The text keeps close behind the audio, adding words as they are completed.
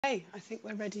Okay, I think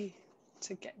we're ready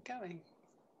to get going.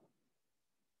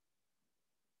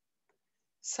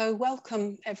 So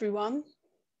welcome everyone,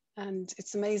 and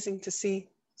it's amazing to see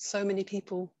so many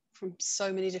people from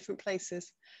so many different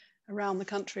places around the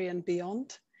country and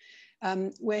beyond.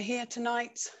 We're here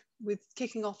tonight with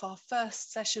kicking off our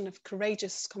first session of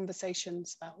courageous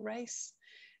conversations about race,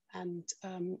 and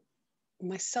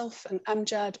myself and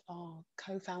Amjad are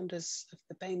co-founders of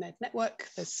the BayMed Network.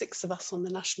 There's 6 of us on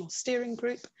the National Steering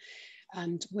Group,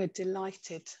 and we're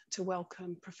delighted to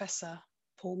welcome Professor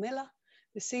Paul Miller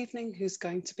this evening, who's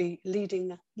going to be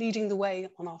leading the way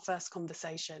on our first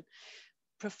conversation.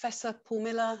 Professor Paul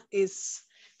Miller is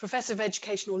Professor of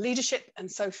Educational Leadership and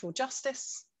Social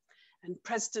Justice and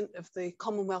President of the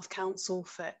Commonwealth Council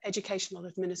for Educational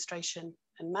Administration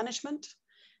and Management.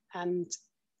 And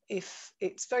if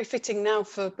it's very fitting now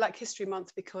for Black History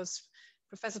Month, because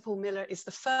Professor Paul Miller is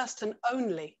the first and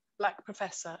only Black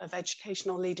professor of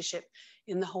educational leadership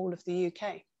in the whole of the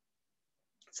UK.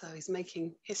 So he's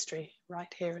making history right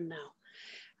here and now.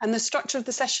 And the structure of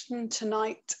the session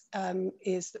tonight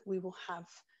is that we will have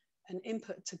an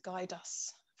input to guide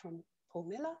us from Paul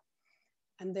Miller,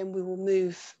 and then we will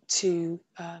move to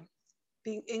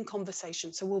being in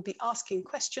conversation. So we'll be asking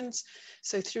questions.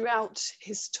 So throughout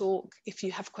his talk, if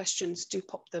you have questions, do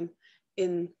pop them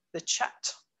in the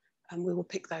chat and we will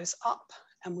pick those up,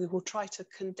 and we will try to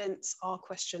condense our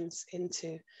questions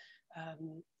into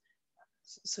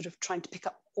sort of trying to pick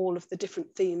up all of the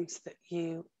different themes that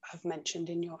you have mentioned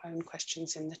in your own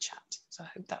questions in the chat. So I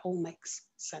hope that all makes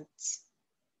sense.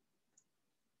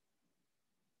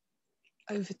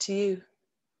 Over to you,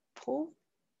 Paul.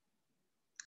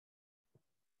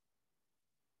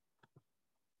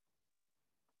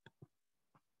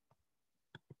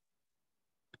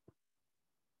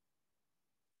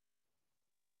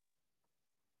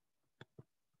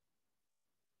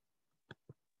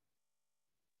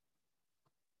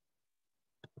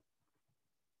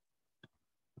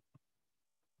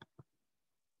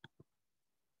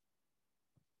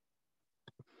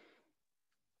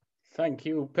 Thank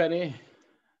you, Penny,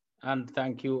 and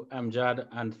thank you, Amjad,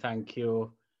 and thank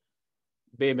you,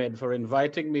 BayMed, for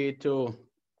inviting me to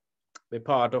be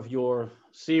part of your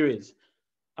series.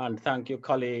 And thank you,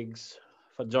 colleagues,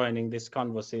 for joining this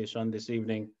conversation this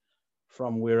evening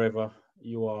from wherever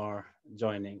you are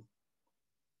joining.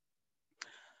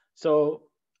 So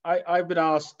I've been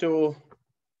asked to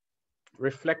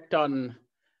reflect on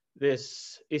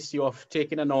this issue of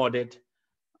taking an audit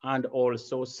and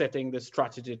also setting the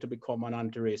strategy to become an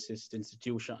anti-racist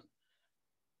institution.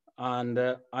 And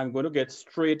I'm going to get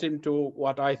straight into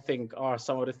what I think are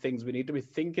some of the things we need to be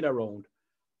thinking around,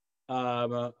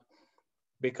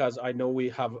 because I know we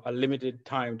have a limited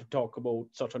time to talk about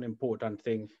such an important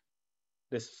thing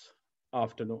this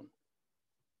afternoon.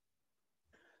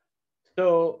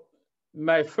 So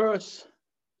my first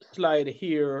slide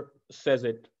here says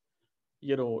it,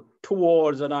 you know,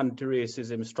 towards an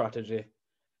anti-racism strategy.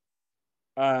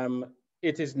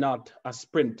 It is not a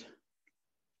sprint.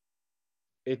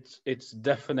 It's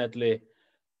definitely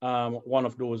one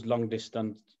of those long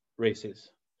distance races.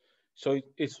 So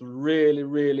it's really,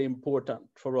 really important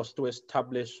for us to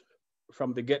establish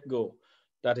from the get-go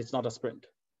that it's not a sprint.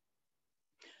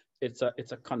 It's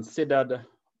a considered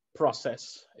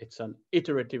process. It's an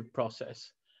iterative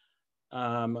process.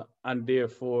 And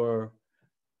therefore,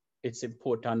 it's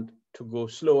important to go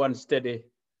slow and steady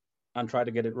and try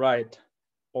to get it right,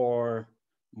 or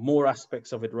more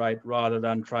aspects of it right, rather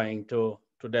than trying to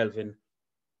delve in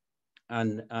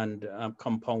and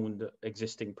compound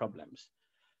existing problems.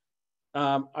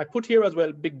 I put here as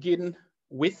well, begin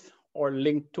with or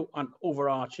link to an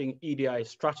overarching EDI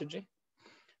strategy.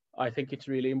 I think it's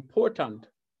really important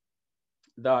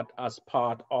that as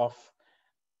part of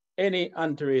any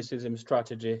anti-racism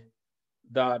strategy,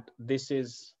 that this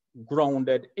is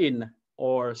grounded in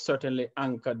or certainly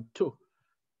anchored to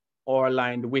or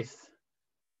aligned with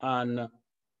an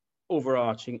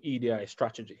overarching EDI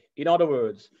strategy. In other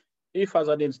words, if as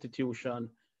an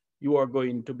institution you are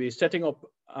going to be setting up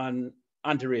an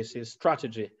anti-racist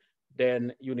strategy,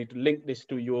 then you need to link this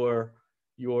to your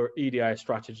EDI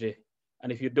strategy.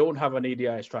 And if you don't have an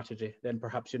EDI strategy, then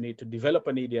perhaps you need to develop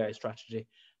an EDI strategy.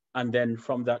 And then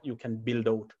from that, you can build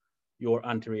out your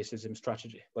anti-racism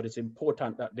strategy. But it's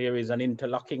important that there is an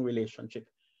interlocking relationship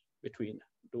between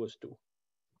those two.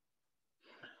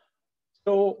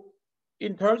 So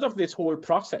in terms of this whole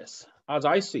process, as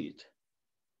I see it,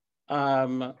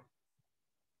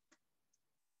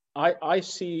 I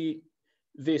see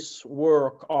this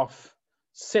work of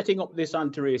setting up this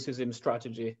anti-racism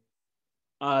strategy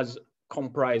as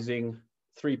comprising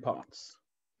 3 parts.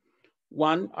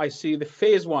 One, I see the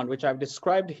phase one, which I've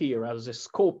described here as the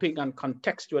scoping and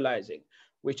contextualizing,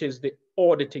 which is the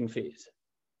auditing phase.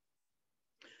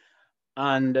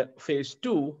 And phase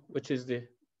two, which is the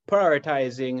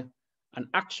prioritizing and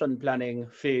action planning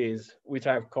phase, which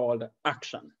I've called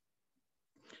action.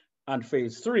 And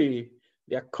phase three,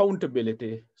 the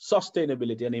accountability,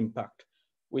 sustainability, and impact,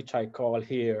 which I call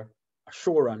here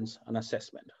assurance and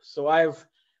assessment. So I've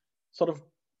sort of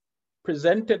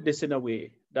presented this in a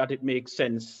way that it makes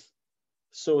sense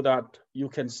so that you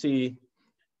can see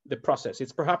the process.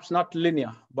 It's perhaps not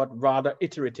linear, but rather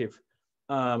iterative.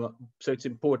 So it's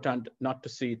important not to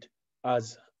see it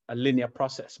as a linear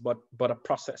process, but a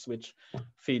process which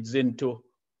feeds into,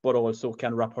 but also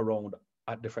can wrap around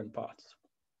at different parts.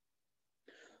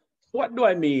 What do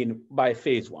I mean by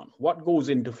phase one? What goes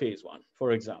into phase one?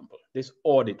 For example, this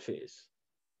audit phase.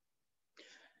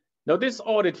 Now, this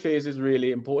audit phase is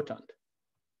really important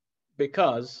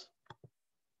because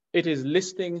it is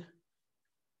listening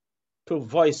to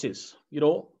voices,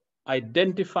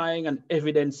 identifying and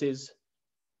evidencing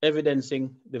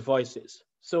the voices.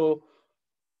 So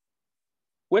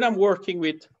when I'm working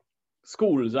with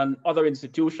schools and other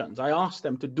institutions, I ask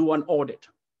them to do an audit.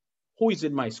 Who is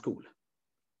in my school?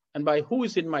 And by who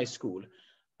is in my school,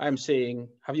 I'm saying,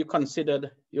 have you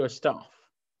considered your staff?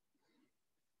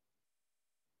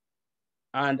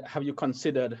 And have you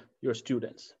considered your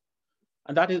students?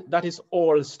 And that is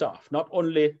all staff, not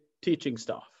only teaching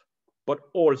staff, but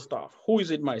all staff. Who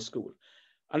is in my school?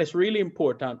 And it's really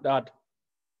important that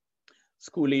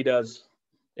school leaders,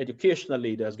 educational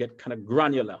leaders get kind of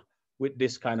granular with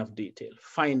this kind of detail.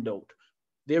 Find out.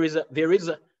 There is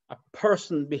a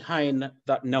person behind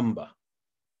that number.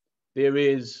 There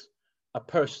is a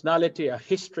personality, a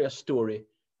history, a story,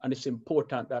 and it's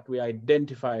important that we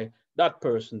identify that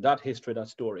person, that history, that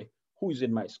story, who is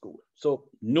in my school. So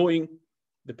knowing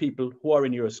the people who are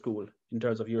in your school in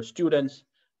terms of your students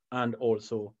and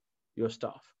also your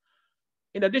staff.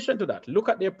 In addition to that, look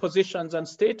at their positions and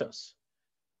status.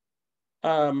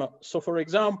 So for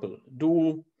example,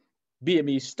 do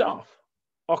BME staff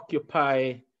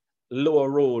occupy lower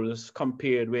roles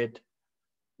compared with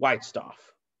white staff?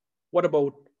 What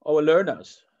about our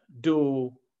learners?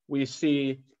 Do we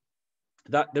see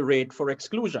that the rate for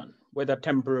exclusion, whether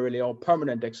temporarily or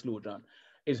permanent exclusion,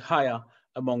 is higher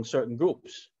among certain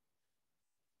groups?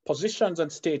 Positions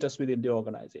and status within the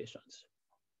organizations.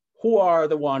 Who are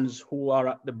the ones who are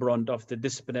at the brunt of the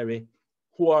disciplinary?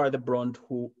 Who are the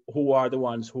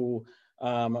ones who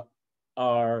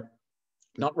are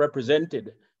not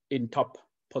represented in top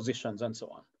positions and so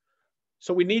on?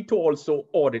 So we need to also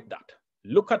audit that.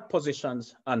 Look at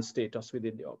positions and status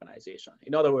within the organization.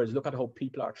 In other words, look at how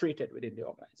people are treated within the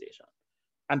organization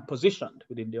and positioned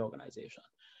within the organization.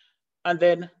 And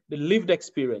then the lived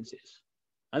experiences.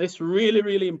 And it's really,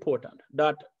 really important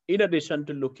that in addition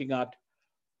to looking at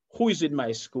who is in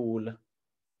my school,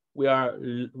 we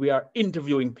are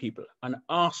interviewing people and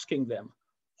asking them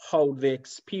how they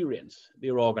experience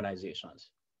their organizations.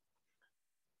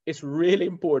 It's really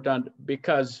important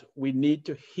because we need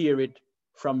to hear it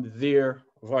from their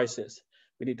voices.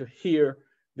 We need to hear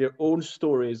their own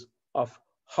stories of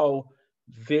how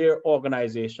their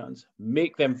organizations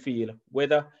make them feel,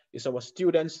 whether it's our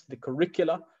students, the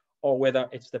curricula, or whether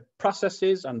it's the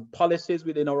processes and policies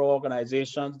within our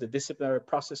organizations, the disciplinary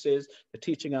processes, the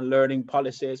teaching and learning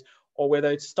policies, or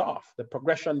whether it's staff, the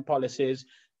progression policies,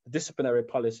 the disciplinary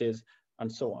policies,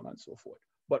 and so on and so forth.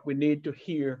 But we need to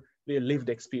hear their lived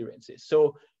experiences.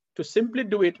 So to simply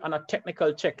do it on a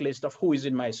technical checklist of who is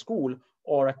in my school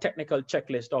or a technical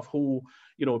checklist of who,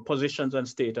 positions and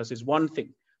status is one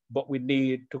thing, but we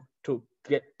need to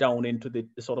get down into the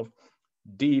sort of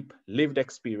deep lived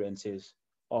experiences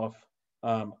of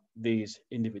these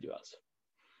individuals.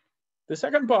 The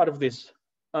second part of this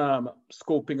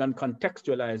scoping and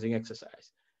contextualizing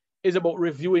exercise is about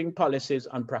reviewing policies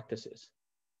and practices.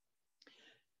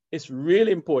 It's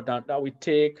really important that we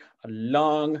take a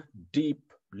long, deep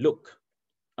look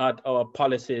at our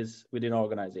policies within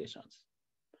organizations.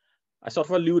 I sort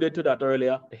of alluded to that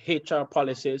earlier, the HR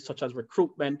policies such as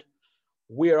recruitment,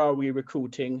 where are we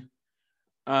recruiting,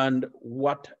 and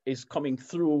what is coming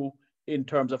through in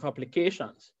terms of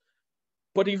applications.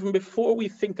 But even before we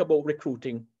think about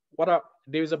recruiting,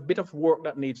 there's a bit of work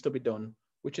that needs to be done,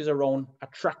 which is around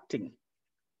attracting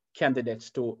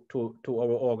candidates to our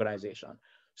organization.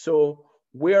 So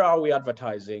where are we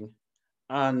advertising,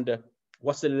 and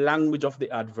what's the language of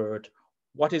the advert?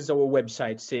 What is our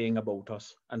website saying about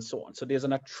us, and so on. So there's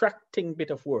an attracting bit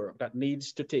of work that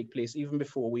needs to take place even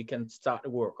before we can start the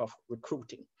work of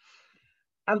recruiting.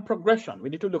 And progression, we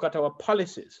need to look at our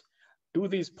policies Do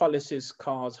these policies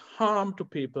cause harm to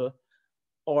people,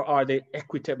 or are they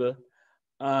equitable?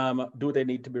 Do they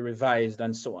need to be revised,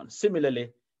 and so on?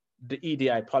 Similarly, the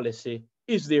EDI policy,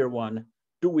 is there one?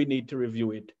 Do we need to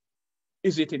review it?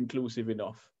 Is it inclusive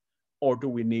enough? Or do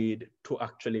we need to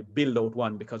actually build out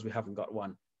one because we haven't got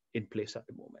one in place at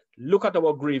the moment? Look at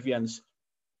our grievance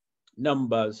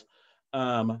numbers,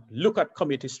 look at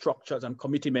committee structures and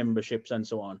committee memberships and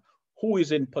so on. Who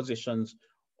is in positions,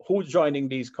 who's joining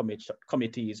these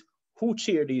committees, who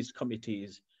chair these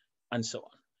committees, and so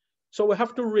on. So we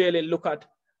have to really look at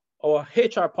our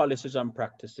HR policies and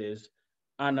practices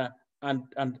and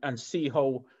see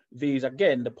how these,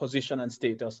 again, the position and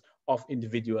status of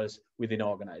individuals within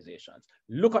organizations.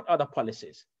 Look at other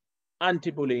policies,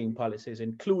 anti-bullying policies,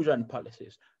 inclusion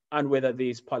policies, and whether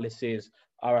these policies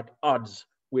are at odds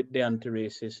with the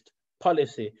anti-racist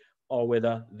policy, or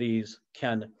whether these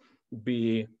can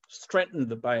be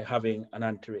strengthened by having an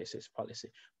anti-racist policy.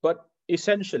 But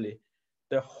essentially,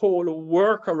 the whole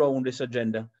work around this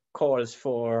agenda calls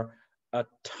for a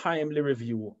timely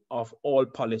review of all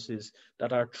policies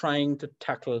that are trying to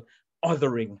tackle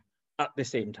othering at the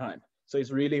same time. So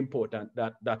it's really important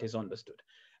that that is understood.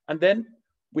 And then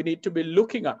we need to be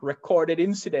looking at recorded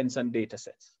incidents and data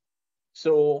sets.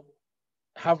 So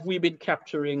have we been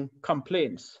capturing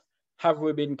complaints? Have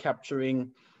we been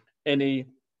capturing any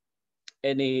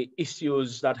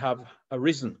issues that have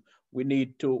arisen? We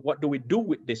need to, what do we do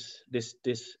with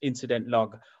this incident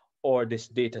log or this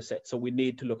data set? So we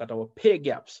need to look at our pay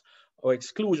gaps, our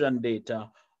exclusion data,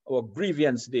 our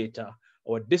grievance data,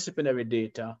 our disciplinary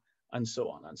data, and so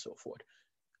on and so forth.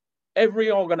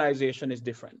 Every organization is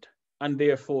different, and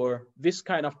therefore this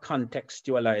kind of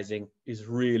contextualizing is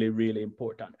really, really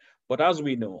important. But as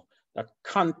we know, that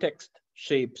context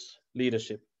shapes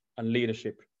leadership and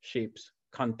leadership shapes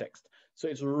context. So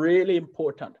it's really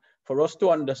important for us to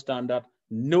understand that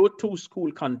no two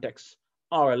school contexts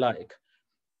are alike.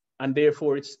 And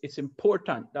therefore it's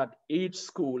important that each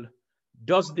school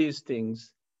does these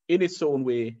things in its own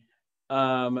way,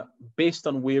 based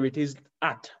on where it is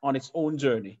at on its own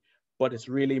journey. But it's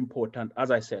really important,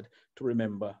 as I said, to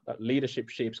remember that leadership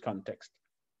shapes context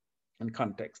and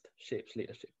context shapes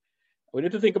leadership. We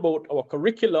need to think about our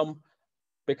curriculum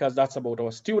because that's about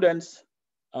our students,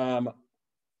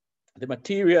 the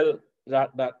material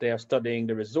that they are studying,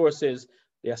 the resources,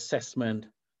 the assessment,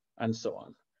 and so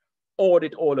on.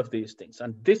 Audit all of these things.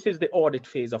 And this is the audit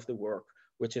phase of the work,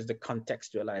 which is the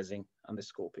contextualizing and the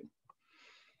scoping.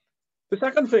 The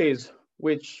second phase,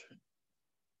 which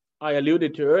I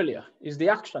alluded to earlier, is the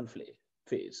action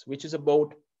phase, which is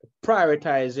about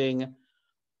prioritizing,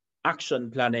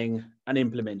 action planning, and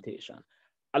implementation.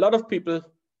 A lot of people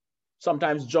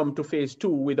sometimes jump to phase 2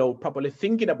 without properly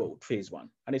thinking about phase 1.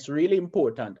 And it's really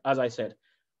important, as I said,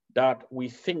 that we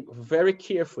think very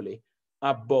carefully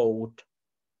about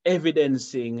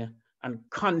evidencing and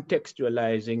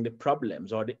contextualizing the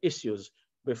problems or the issues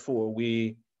before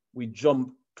we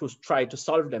jump to try to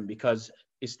solve them, because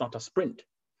it's not a sprint.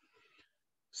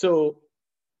 So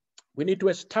we need to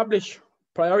establish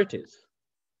priorities.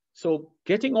 So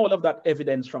getting all of that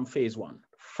evidence from phase 1,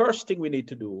 first thing we need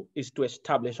to do is to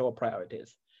establish our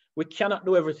priorities. We cannot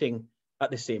do everything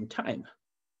at the same time.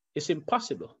 It's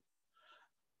impossible.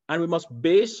 And we must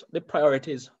base the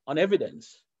priorities on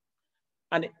evidence.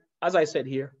 And as I said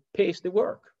here, pace the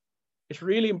work. It's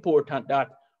really important that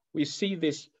we see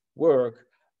this work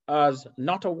as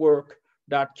not a work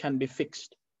that can be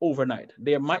fixed overnight.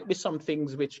 There might be some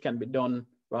things which can be done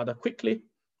rather quickly,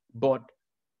 but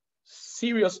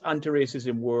serious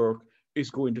anti-racism work is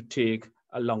going to take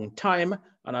a long time.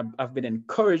 And I've been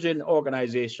encouraging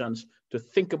organizations to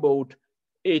think about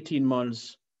 18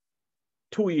 months,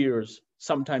 2 years,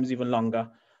 sometimes even longer,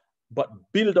 but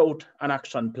build out an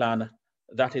action plan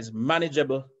that is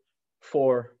manageable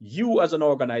for you as an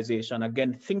organization.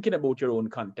 Again, thinking about your own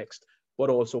context, but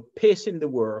also pacing the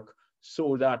work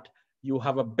so that you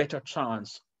have a better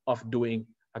chance of doing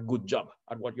a good job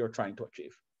at what you're trying to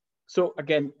achieve. So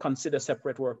again, consider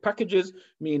separate work packages,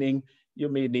 meaning you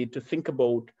may need to think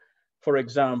about, for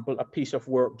example, a piece of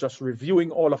work, just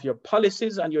reviewing all of your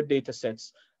policies and your data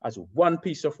sets as one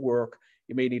piece of work.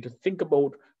 You may need to think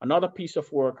about another piece of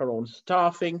work around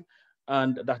staffing,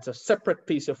 and that's a separate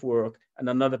piece of work, and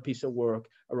another piece of work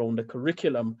around the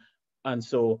curriculum. And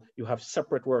so you have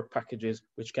separate work packages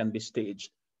which can be staged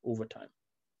over time.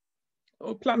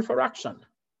 Plan for action.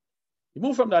 You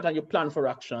move from that and you plan for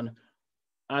action.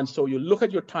 And so you look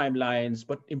at your timelines,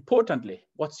 but importantly,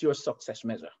 what's your success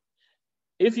measure?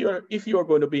 If you're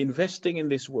going to be investing in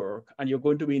this work, and you're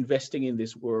going to be investing in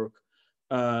this work,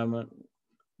 money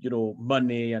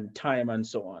and time and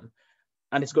so on,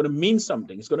 And it's going to mean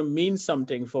something. It's going to mean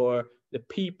something for the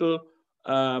people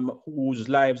whose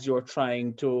lives you're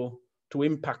trying to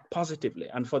impact positively,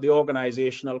 and for the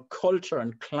organizational culture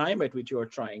and climate which you're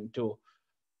trying to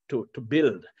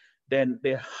build. Then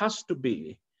there has to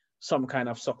be some kind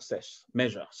of success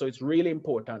measure. So it's really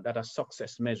important that a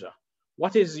success measure,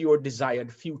 what is your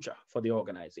desired future for the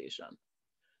organization,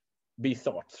 be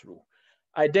thought through.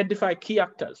 Identify key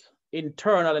actors,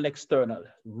 internal and external,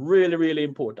 really, really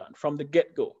important from the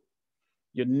get-go.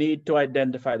 You need to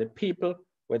identify the people,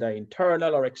 whether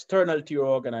internal or external to your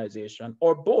organization,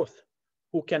 or both,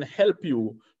 who can help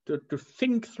you to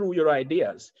think through your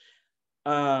ideas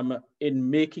in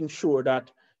making sure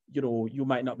that you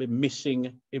might not be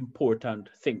missing important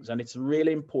things. And it's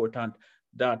really important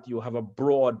that you have a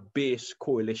broad-based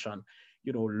coalition,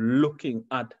 looking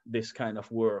at this kind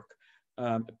of work,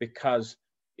 because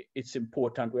it's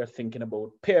important. We're thinking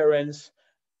about parents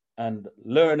and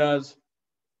learners,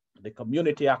 the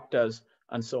community actors,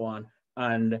 and so on.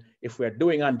 And if we're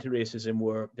doing anti-racism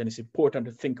work, then it's important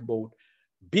to think about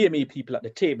BME people at the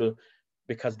table,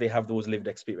 because they have those lived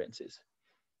experiences.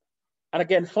 And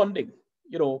again, funding.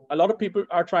 A lot of people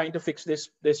are trying to fix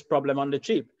this problem on the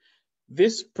cheap.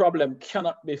 This problem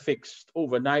cannot be fixed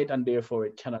overnight, and therefore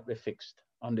it cannot be fixed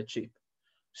on the cheap.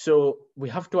 So we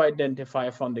have to identify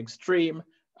a funding stream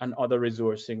and other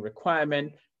resourcing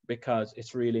requirement, because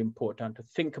it's really important to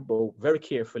think about very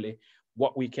carefully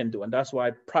what we can do. And that's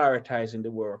why prioritizing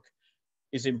the work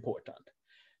is important.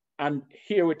 And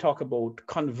here we talk about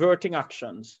converting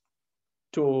actions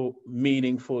to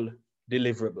meaningful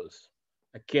deliverables.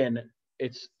 Again,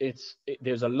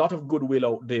 there's a lot of goodwill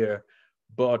out there,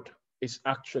 but it's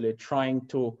actually trying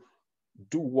to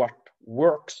do what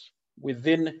works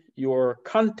within your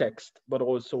context, but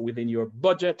also within your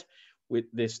budget, with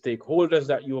the stakeholders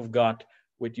that you've got,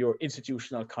 with your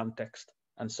institutional context,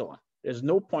 and so on. There's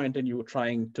no point in you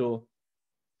trying to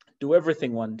do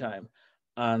everything one time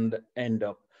and end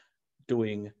up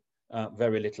doing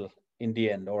very little in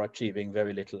the end, or achieving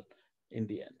very little in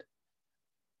the end.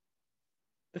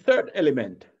 The third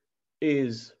element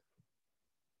is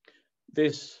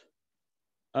this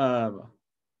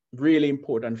really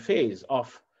important phase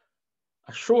of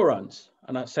assurance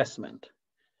and assessment.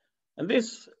 And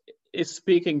this is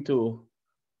speaking to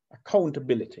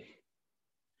accountability,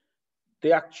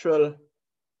 the actual,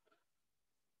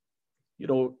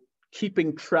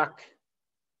 keeping track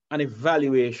and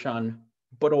evaluation,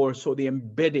 but also the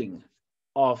embedding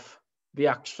of the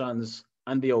actions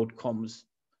and the outcomes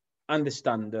and the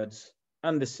standards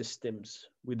and the systems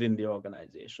within the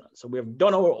organization. So we have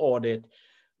done our audit,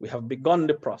 we have begun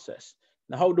the process.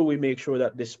 Now, how do we make sure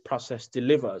that this process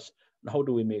delivers? And how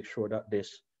do we make sure that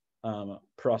this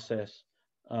process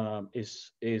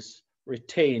is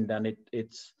retained, and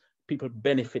it's people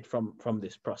benefit from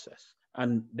this process,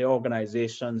 and the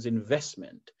organization's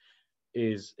investment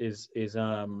is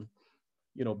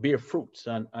bear fruits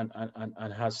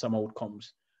and has some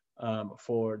outcomes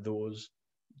for those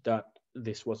that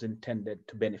this was intended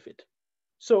to benefit.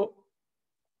 So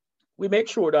we make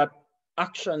sure that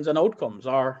actions and outcomes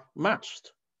are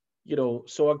matched.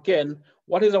 So again,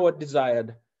 what is our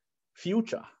desired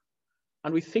future?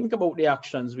 And we think about the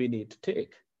actions we need to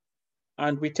take,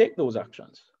 and we take those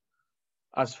actions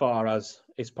as far as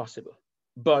is possible.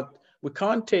 But we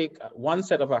can't take one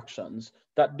set of actions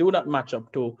that do not match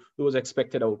up to those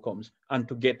expected outcomes and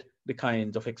to get the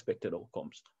kinds of expected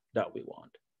outcomes that we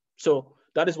want. So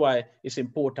that is why it's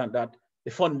important that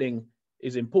the funding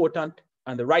is important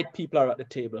and the right people are at the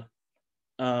table,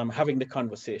 having the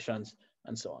conversations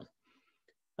and so on.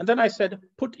 And then I said,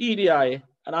 put EDI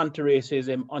and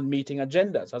anti-racism on meeting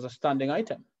agendas as a standing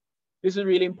item. This is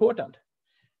really important.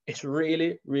 It's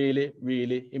really, really,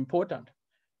 really important.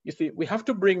 You see, we have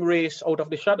to bring race out of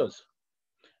the shadows,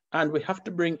 and we have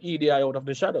to bring EDI out of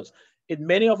the shadows. In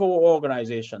many of our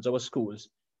organizations, our schools,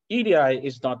 EDI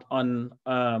is not on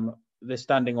the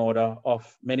standing order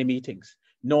of many meetings,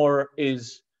 nor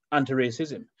is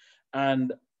anti-racism.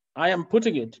 And I am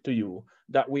putting it to you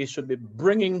that we should be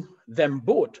bringing them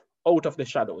both out of the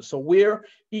shadows. So where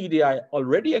EDI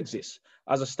already exists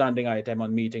as a standing item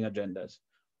on meeting agendas,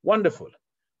 wonderful.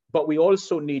 But we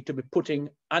also need to be putting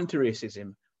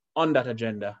anti-racism on that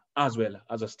agenda as well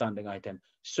as a standing item,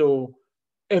 so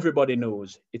everybody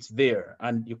knows it's there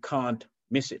and you can't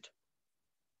miss it.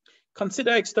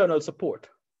 Consider external support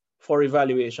for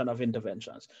evaluation of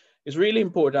interventions. It's really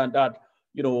important that,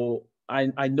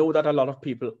 I know that a lot of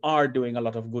people are doing a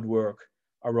lot of good work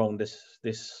around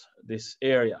this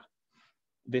area,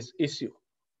 this issue,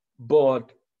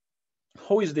 but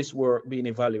how is this work being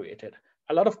evaluated?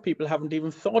 a lot of people haven't even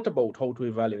thought about how to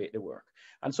evaluate the work.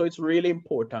 And so it's really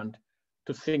important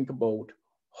to think about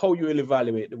how you will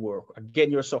evaluate the work,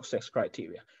 again, your success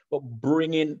criteria, but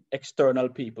bring in external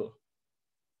people,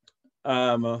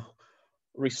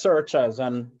 researchers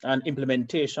and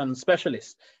implementation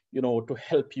specialists, to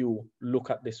help you look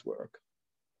at this work.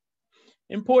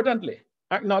 Importantly,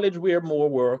 acknowledge where more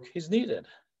work is needed.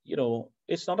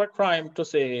 It's not a crime to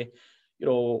say,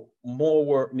 more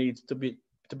work needs to be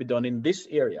done in this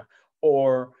area.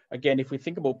 Or again, if we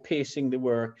think about pacing the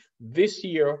work, this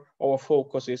year our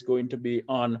focus is going to be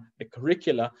on the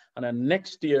curricula, and then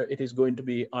next year it is going to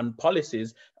be on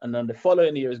policies, and then the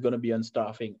following year is going to be on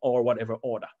staffing or whatever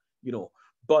order,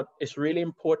 But it's really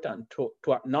important to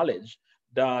acknowledge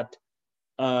that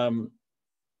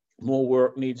more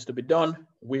work needs to be done,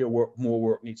 where more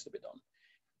work needs to be done.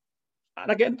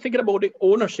 And again, thinking about the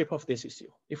ownership of this issue,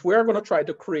 if we're going to try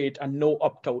to create a no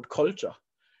opt-out culture,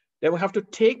 then we have to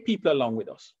take people along with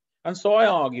us. And so I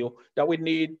argue that we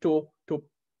need to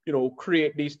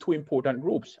create these two important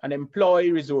groups, an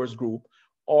employee resource group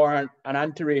or an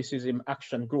anti-racism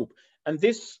action group. And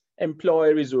this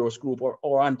employee resource group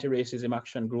or anti-racism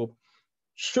action group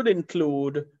should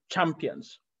include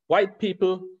champions, white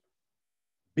people,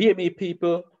 BME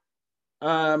people,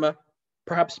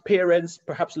 perhaps parents,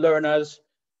 perhaps learners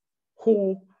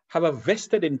who have a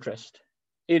vested interest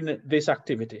in this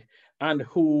activity and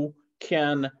who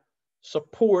can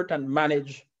support and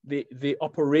manage the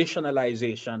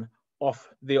operationalization of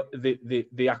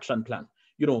the action plan.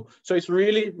 So it's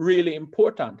really, really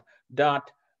important that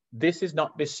this is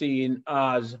not be seen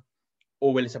as,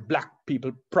 oh, well, it's a Black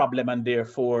people problem and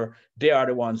therefore they are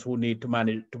the ones who need to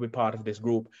manage to be part of this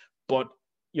group. But,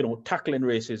 tackling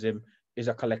racism is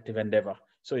a collective endeavor.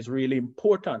 So it's really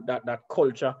important that that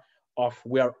culture of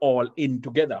we are all in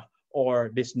together,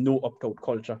 or this no opt-out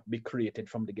culture, be created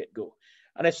from the get-go.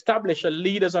 And establish a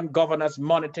leaders and governors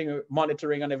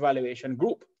monitoring and evaluation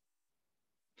group.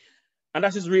 And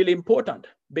that is really important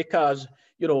because,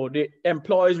 the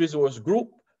employees resource group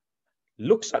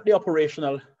looks at the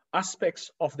operational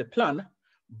aspects of the plan,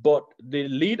 but the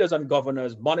leaders and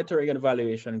governors monitoring and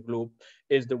evaluation group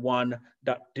is the one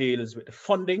that deals with the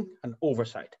funding and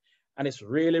oversight. And it's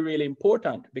really, really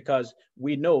important because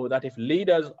we know that if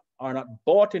leaders are not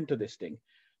bought into this thing,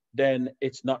 then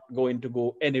it's not going to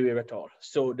go anywhere at all.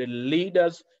 So the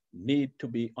leaders need to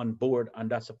be on board, and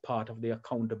that's a part of the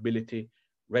accountability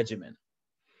regimen.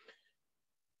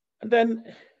 And then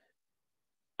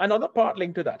another part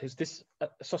linked to that is this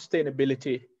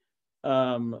sustainability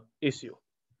issue.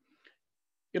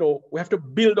 We have to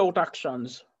build out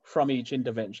actions from each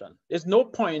intervention. There's no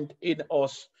point in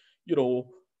us,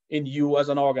 in you as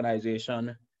an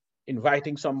organization,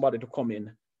 inviting somebody to come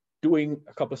in, doing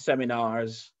a couple of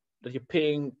seminars that you're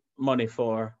paying money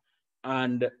for,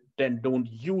 and then don't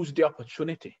use the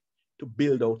opportunity to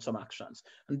build out some actions.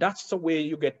 And that's the way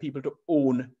you get people to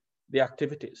own the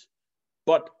activities.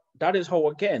 But that is how,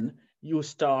 again, you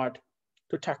start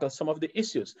to tackle some of the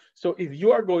issues. So if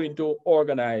you are going to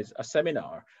organize a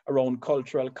seminar around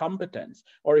cultural competence,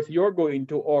 or if you're going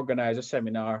to organize a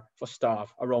seminar for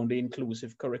staff around the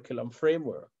inclusive curriculum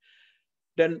framework,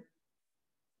 then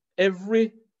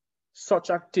every such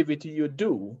activity you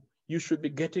do, you should be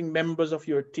getting members of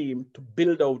your team to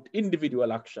build out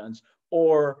individual actions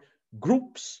or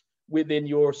groups within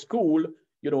your school,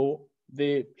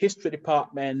 the history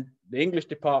department, the English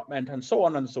department, and so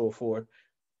on and so forth,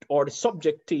 or the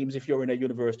subject teams if you're in a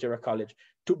university or a college,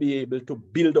 to be able to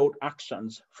build out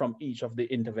actions from each of the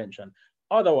intervention.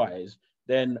 Otherwise,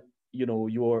 then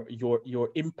your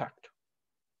impact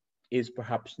is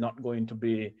perhaps not going to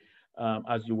be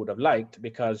as you would have liked,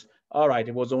 because all right,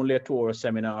 it was only a 2-hour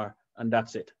seminar and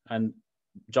that's it, and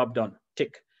job done,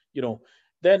 tick.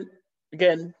 Then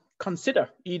again, consider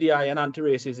EDI and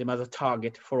anti-racism as a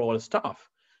target for all staff,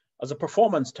 as a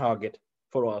performance target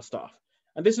for all staff.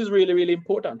 And this is really, really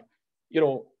important.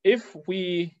 If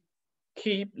we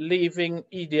keep leaving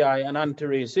EDI and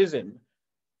anti-racism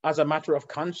as a matter of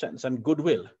conscience and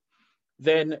goodwill,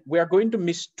 then we are going to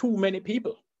miss too many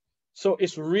people. So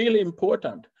it's really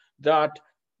important that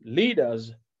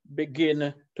leaders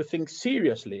begin to think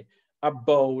seriously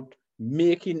about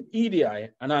making EDI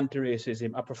and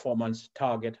anti-racism a performance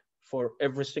target for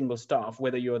every single staff,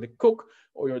 whether you're the cook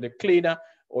or you're the cleaner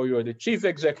or you're the chief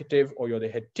executive or you're the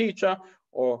head teacher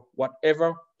or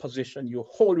whatever position you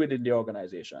hold within the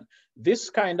organization. This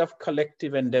kind of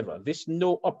collective endeavor, this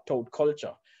no opt-out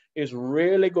culture, is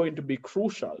really going to be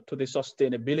crucial to the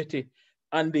sustainability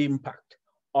and the impact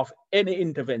of any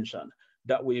intervention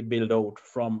that we build out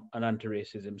from an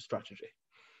anti-racism strategy.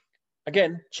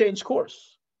 Again, change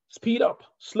course, speed up,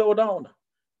 slow down,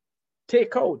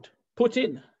 take out, put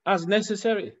in as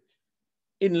necessary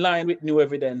in line with new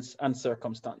evidence and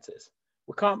circumstances.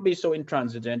 We can't be so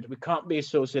intransigent. We can't be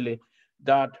so silly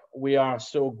that we are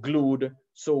so glued,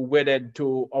 so wedded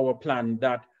to our plan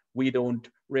that we don't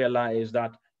realize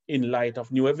that in light of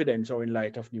new evidence or in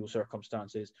light of new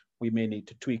circumstances, we may need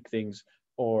to tweak things,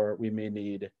 or we may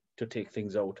need to take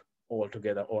things out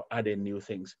altogether or add in new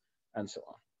things and so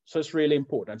on. So it's really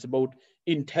important. It's about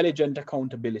intelligent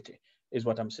accountability is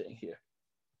what I'm saying here.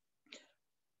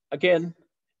 Again,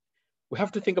 we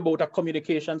have to think about a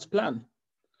communications plan.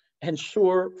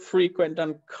 Ensure frequent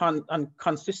and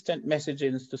consistent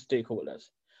messaging to stakeholders.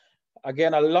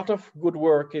 Again, a lot of good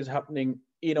work is happening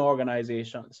in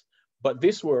organizations, but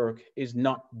this work is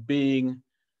not being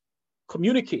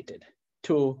communicated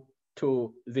to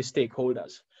the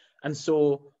stakeholders. And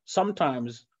so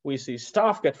sometimes we see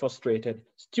staff get frustrated,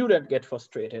 students get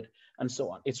frustrated, and so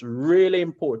on. It's really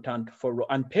important for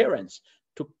and parents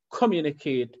to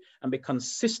communicate and be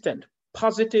consistent,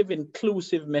 positive,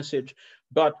 inclusive message.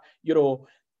 But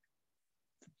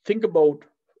think about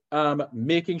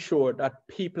making sure that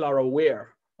people are aware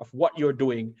of what you're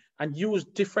doing and use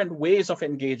different ways of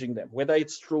engaging them, whether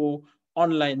it's through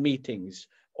online meetings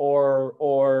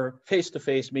or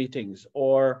face-to-face meetings,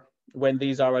 or when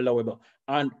these are allowable,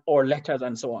 or letters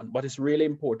and so on. But it's really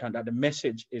important that the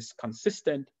message is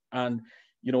consistent and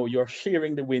you're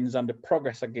sharing the wins and the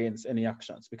progress against any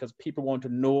actions, because people want to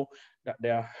know that they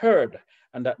are heard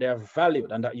and that they are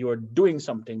valued and that you are doing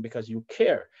something because you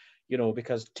care,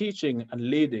 because teaching and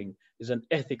leading is an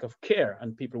ethic of care,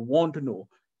 and people want to know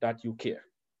that you care.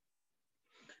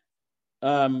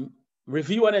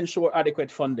 Review and ensure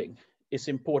adequate funding is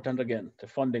important. Again, the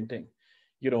funding thing,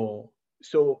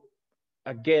 so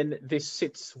again, this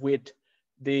sits with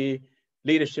the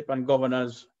leadership and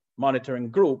governance monitoring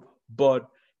group, but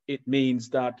it means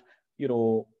that,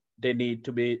 they need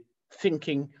to be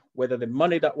thinking whether the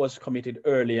money that was committed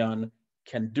early on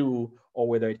can do, or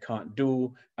whether it can't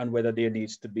do, and whether there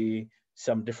needs to be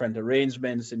some different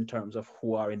arrangements in terms of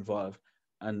who are involved,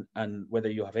 and whether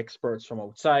you have experts from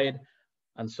outside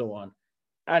and so on.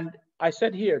 And I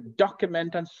said here,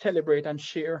 document and celebrate and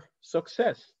share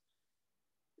success.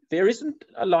 There isn't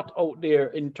a lot out there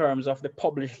in terms of the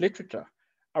published literature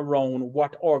around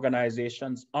what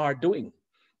organizations are doing.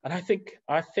 And I think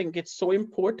it's so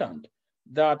important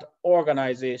that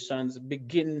organizations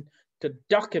begin to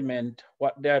document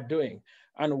what they're doing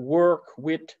and work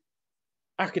with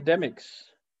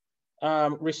academics,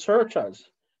 researchers,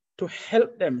 to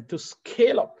help them to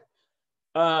scale up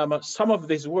some of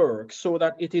this work so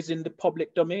that it is in the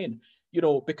public domain,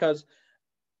 because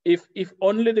if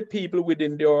only the people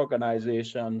within the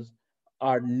organizations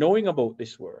are knowing about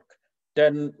this work,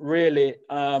 then really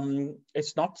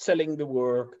it's not selling the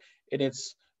work in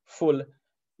its full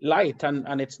light,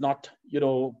 and it's not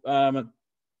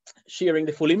sharing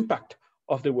the full impact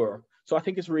of the work. So I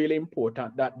think it's really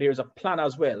important that there's a plan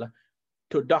as well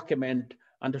to document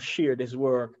and to share this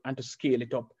work and to scale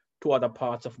it up to other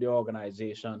parts of the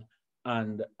organization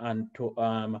and to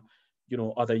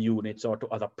other units or to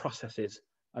other processes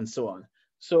and so on.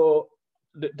 So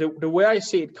the way I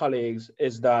see it, colleagues,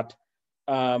 is that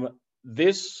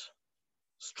this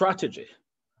strategy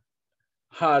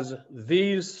has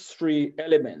these three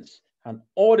elements: an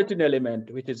auditing element,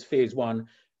 which is phase one,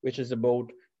 which is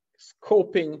about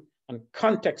scoping and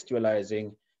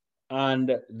contextualizing.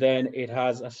 And then it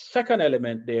has a second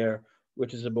element there,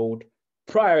 which is about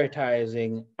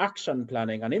prioritizing, action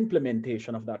planning, and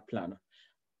implementation of that plan.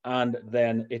 And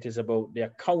then it is about the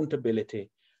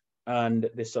accountability and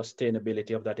the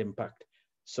sustainability of that impact.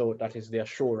 So that is the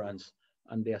assurance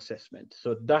and the assessment.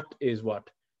 So that is what,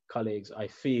 colleagues, I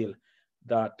feel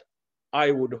that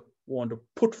I would want to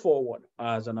put forward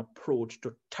as an approach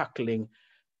to tackling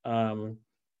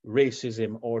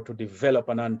racism, or to develop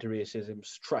an anti-racism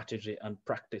strategy and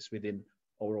practice within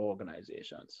our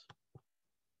organizations.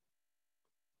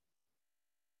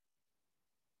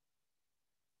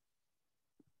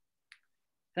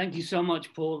 Thank you so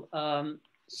much, Paul.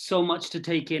 So much to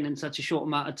take in such a short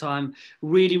amount of time.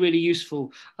 Really, really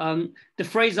useful. The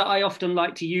phrase that I often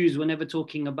like to use whenever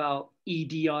talking about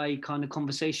EDI kind of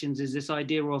conversations is this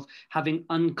idea of having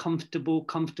uncomfortable,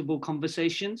 comfortable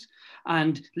conversations.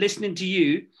 And listening to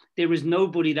you, there is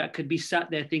nobody that could be sat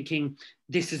there thinking,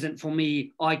 this isn't for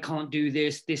me, I can't do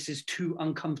this, this is too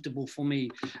uncomfortable for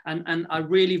me. And I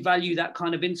really value that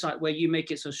kind of insight where you make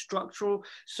it so structural,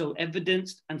 so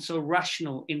evidenced, and so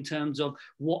rational in terms of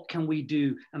what can we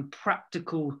do and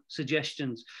practical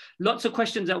suggestions. Lots of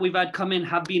questions that we've had come in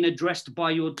have been addressed by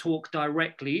your talk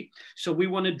directly. So we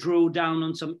want to drill down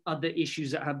on some other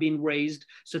issues that have been raised.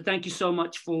 So thank you so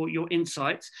much for your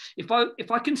insights. If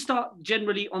I can start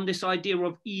generally on this idea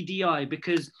of EDI,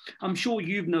 because I'm sure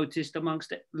you've noticed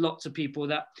amongst lots of people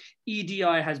that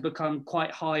EDI has become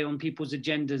quite high on people's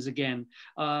agendas again.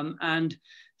 And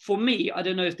for me, I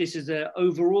don't know if this is an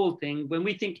overall thing. When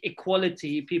we think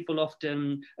equality, people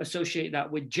often associate that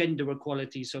with gender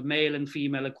equality. So male and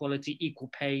female equality,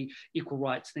 equal pay, equal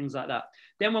rights, things like that.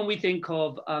 Then when we think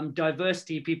of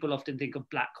diversity, people often think of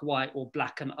black, white, or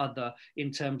black and other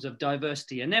in terms of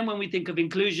diversity. And then when we think of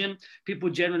inclusion,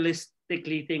 people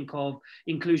generalistically think of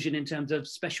inclusion in terms of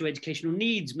special educational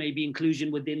needs, maybe inclusion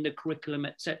within the curriculum,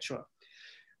 etc.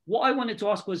 What I wanted to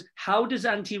ask was, how does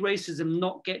anti-racism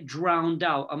not get drowned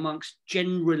out amongst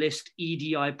generalist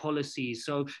EDI policies?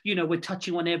 So, you know, we're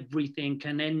touching on everything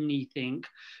and anything,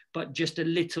 but just a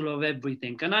little of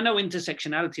everything. And I know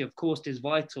intersectionality, of course, is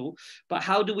vital, but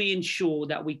how do we ensure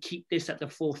that we keep this at the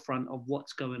forefront of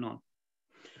what's going on?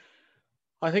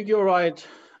 I think you're right.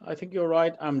 I think you're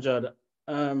right, Amjad.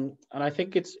 And I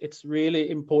think it's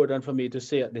really important for me to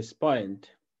say at this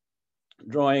point,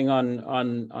 drawing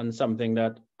on something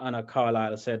that Anna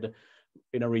Carlisle said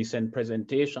in a recent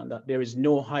presentation, that there is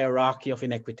no hierarchy of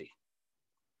inequity.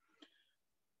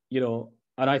 You know,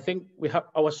 and I think we have,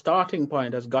 our starting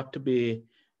point has got to be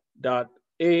that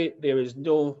there is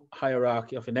no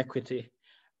hierarchy of inequity.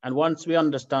 And once we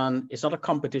understand it's not a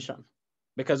competition,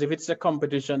 because if it's a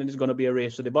competition, it is going to be a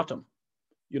race to the bottom,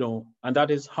 you know, and that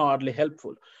is hardly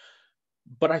helpful.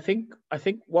 But I think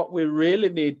what we really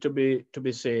need to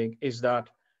be saying is that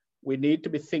we need to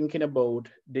be thinking about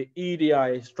the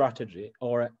EDI strategy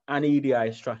or an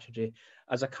EDI strategy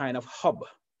as a kind of hub.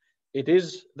 It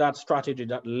is that strategy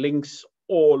that links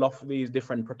all of these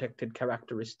different protected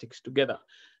characteristics together,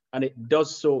 and it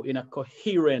does so in a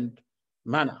coherent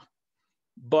manner.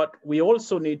 But we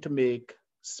also need to make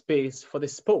space for the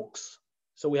spokes.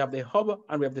 So we have the hub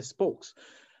and we have the spokes.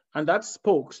 And that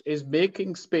spokes is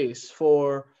making space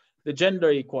for the gender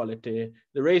equality,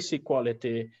 the race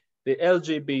equality, the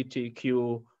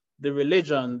LGBTQ, the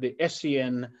religion, the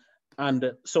SEN,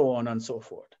 and so on and so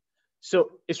forth.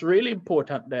 So it's really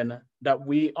important then that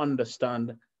we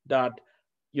understand that,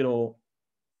 you know,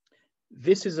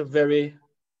 this is a very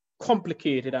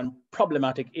complicated and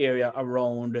problematic area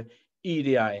around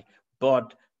EDI,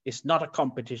 but it's not a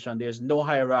competition. There's no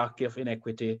hierarchy of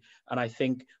inequity. And I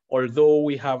think although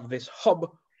we have this hub,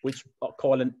 which I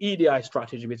call an EDI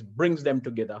strategy, which brings them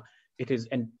together, it is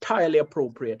entirely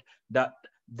appropriate that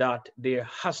there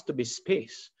has to be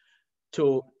space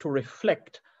to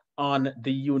reflect on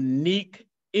the unique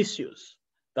issues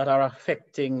that are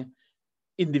affecting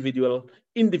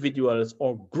individuals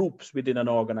or groups within an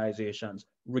organization,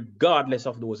 regardless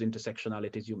of those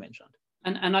intersectionalities you mentioned.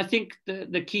 And I think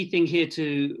the key thing here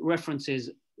to reference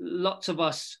is lots of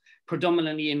us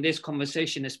predominantly in this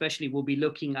conversation, especially, will be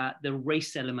looking at the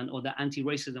race element or the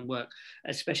anti-racism work,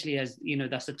 especially as, you know,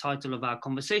 that's the title of our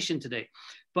conversation today.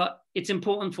 But it's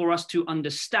important for us to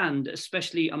understand,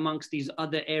 especially amongst these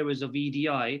other areas of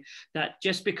EDI, that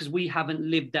just because we haven't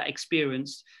lived that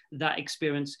experience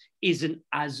isn't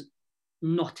as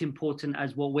not important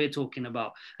as what we're talking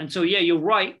about. And so, yeah, you're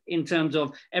right in terms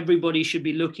of everybody should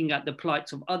be looking at the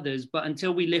plights of others, but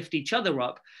until we lift each other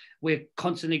up, we're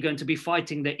constantly going to be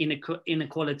fighting the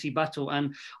inequality battle.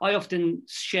 And I often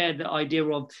share the idea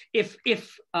of if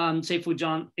say, for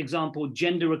example,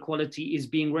 gender equality is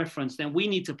being referenced, then we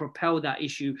need to propel that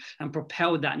issue and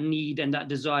propel that need and that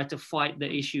desire to fight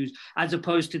the issues, as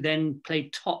opposed to then play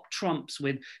top trumps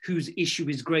with whose issue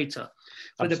is greater.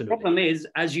 But Absolutely. The problem is,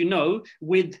 as you know,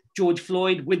 with George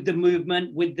Floyd, with the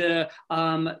movement, with the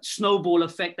snowball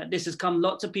effect that this has come,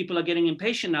 lots of people are getting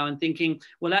impatient now and thinking,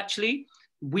 well, actually,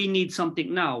 we need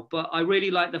something now. But I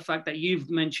really like the fact that you've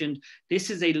mentioned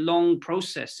this is a long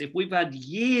process. If we've had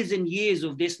years and years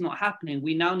of this not happening,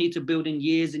 we now need to build in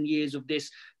years and years of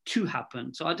this to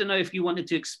happen. So I don't know if you wanted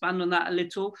to expand on that a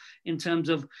little in terms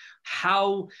of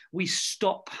how we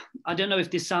stop. I don't know if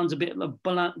this sounds a bit of a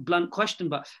blunt question,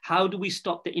 but how do we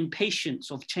stop the impatience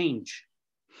of change?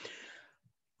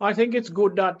 I think it's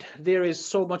good that there is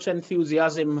so much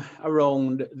enthusiasm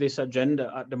around this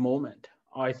agenda at the moment.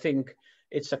 I think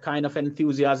it's a kind of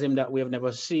enthusiasm that we have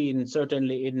never seen,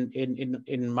 certainly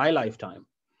in my lifetime.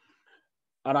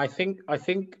 And I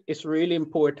think it's really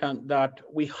important that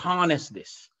we harness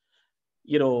this,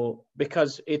 you know,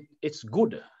 because it's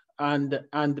good and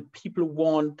people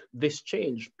want this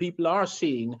change. People are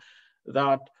seeing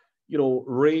that, you know,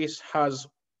 race has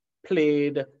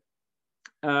played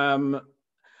a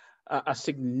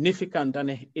significant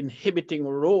and inhibiting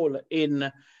role in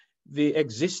the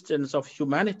existence of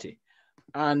humanity.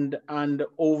 And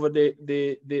over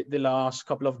the last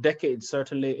couple of decades,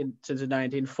 certainly since the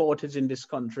 1940s in this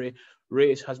country,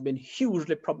 race has been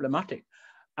hugely problematic.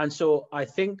 And so I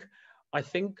think,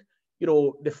 you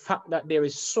know, the fact that there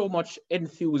is so much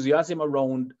enthusiasm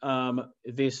around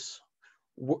this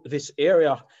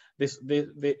area,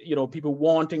 you know, people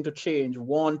wanting to change,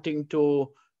 wanting to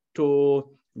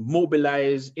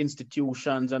mobilize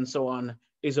institutions and so on,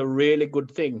 is a really good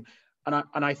thing. And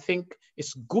I think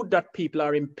it's good that people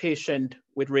are impatient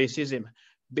with racism,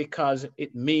 because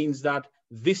it means that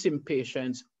this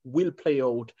impatience will play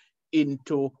out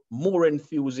into more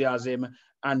enthusiasm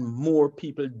and more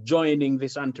people joining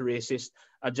this anti-racist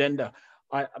agenda.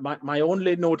 My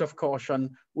only note of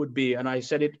caution would be, and I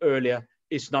said it earlier,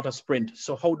 it's not a sprint.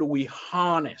 So how do we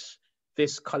harness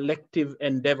this collective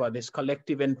endeavor, this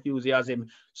collective enthusiasm,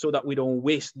 so that we don't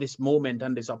waste this moment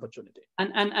and this opportunity?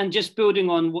 And just building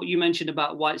on what you mentioned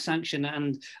about white sanction,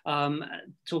 and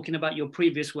talking about your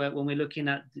previous work, when we're looking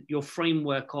at your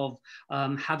framework of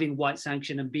having white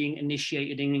sanction and being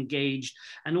initiated and engaged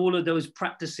and all of those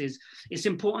practices, it's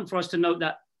important for us to note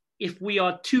that if we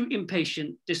are too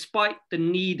impatient, despite the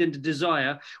need and the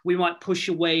desire, we might push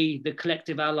away the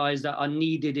collective allies that are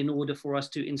needed in order for us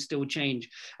to instill change.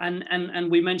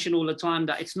 And we mention all the time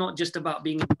that it's not just about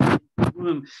being in the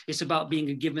room, it's about being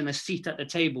given a seat at the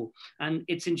table. And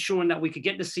it's ensuring that we could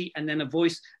get the seat and then a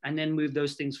voice and then move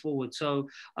those things forward. So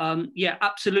yeah,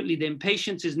 absolutely, the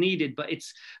impatience is needed, but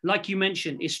it's, like you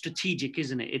mentioned, it's strategic,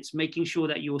 isn't it? It's making sure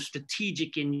that you're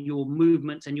strategic in your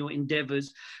movements and your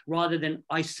endeavors, rather than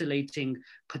isolating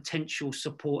potential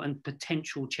support and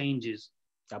potential changes.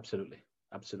 Absolutely,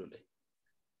 absolutely.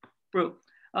 Bro,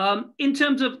 in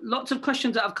terms of lots of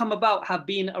questions that have come about have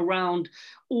been around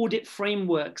audit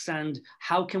frameworks and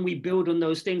how can we build on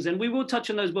those things. And we will touch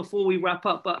on those before we wrap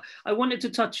up, but I wanted to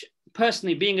touch,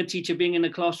 personally, being a teacher, being in the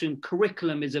classroom,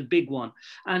 curriculum is a big one.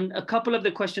 And a couple of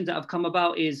the questions that have come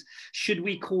about is, should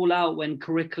we call out when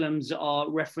curriculums are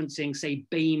referencing, say,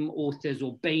 BAME authors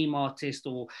or BAME artists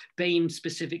or BAME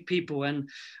specific people? And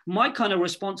my kind of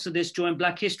response to this during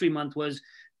Black History Month was,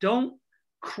 don't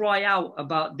cry out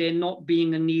about there not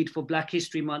being a need for Black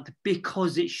History Month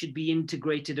because it should be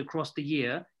integrated across the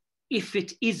year, if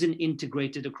it isn't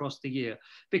integrated across the year.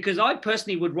 Because I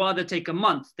personally would rather take a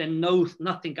month than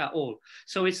nothing at all.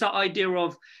 So it's that idea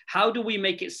of how do we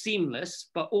make it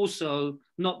seamless, but also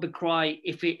not decry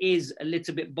if it is a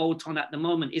little bit bolt-on at the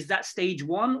moment. Is that stage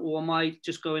one, or am I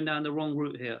just going down the wrong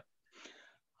route here?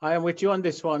 I am with you on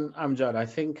this one, Amjad. I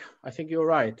think you're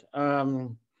right.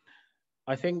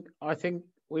 I think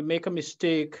we make a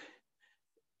mistake.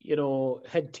 You know,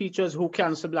 head teachers who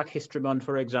cancel Black History Month,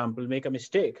 for example, make a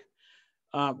mistake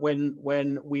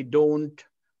when we don't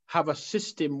have a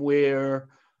system where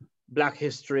Black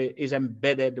history is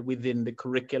embedded within the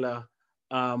curricula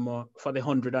for the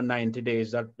 190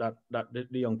 days that the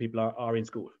young people are in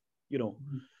school. You know,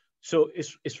 so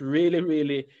it's really,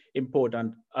 really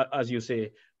important, as you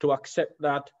say, to accept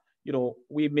that, you know,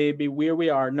 we may be where we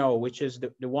are now, which is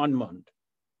the 1 month.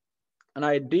 And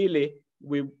ideally,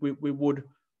 we would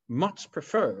much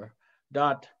prefer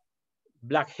that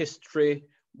Black history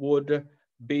would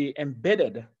be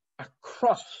embedded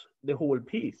across the whole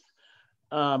piece.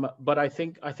 But I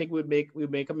think we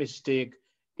make a mistake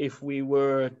if we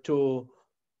were to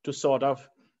sort of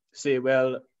say,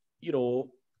 well, you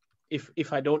know,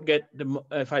 if I don't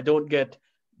get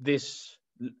this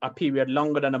a period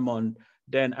longer than a month,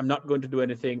 then I'm not going to do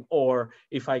anything. Or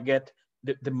if I get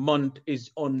the month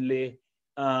is only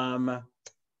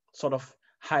sort of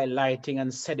highlighting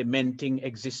and sedimenting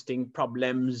existing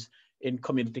problems in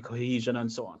community cohesion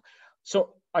and so on.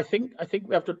 So I think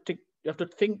we have to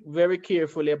think very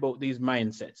carefully about these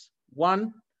mindsets.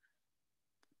 One,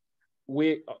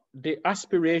 the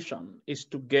aspiration is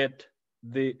to get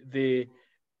the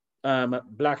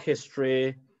Black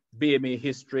history, BME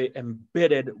history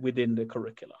embedded within the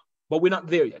curricula, but we're not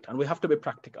there yet, and we have to be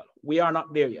practical. We are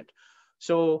not there yet.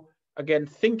 So again,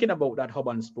 thinking about that hub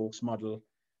and spokes model,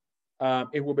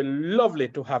 it would be lovely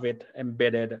to have it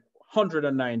embedded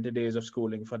 190 days of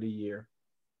schooling for the year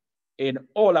in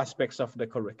all aspects of the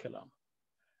curriculum.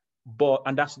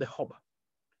 And that's the hub.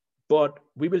 But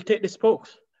we will take the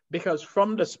spokes, because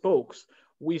from the spokes,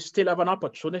 we still have an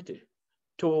opportunity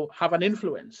to have an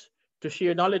influence, to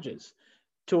share knowledges,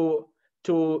 to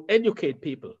educate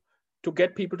people, to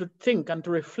get people to think and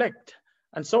to reflect,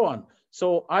 and so on.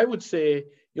 So I would say,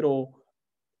 you know,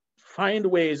 find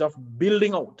ways of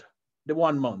building out the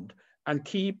 1 month and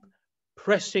keep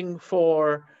pressing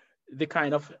for the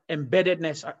kind of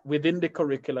embeddedness within the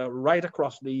curricula right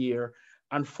across the year,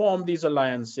 and form these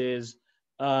alliances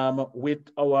with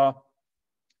our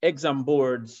exam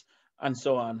boards, and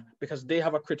so on, because they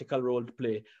have a critical role to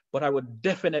play. But I would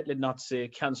definitely not say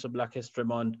cancel Black History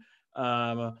Month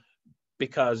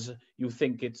because you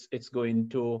think it's going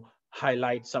to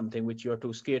highlight something which you're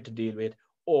too scared to deal with,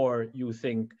 or you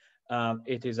think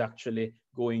it is actually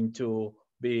going to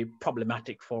be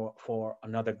problematic for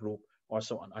another group or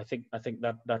so on. I think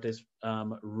that is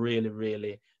really,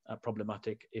 really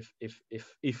problematic if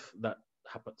that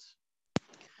happens.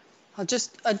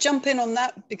 I'll jump in on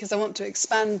that because I want to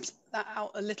expand that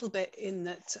out a little bit in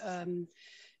that,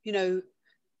 you know,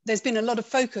 there's been a lot of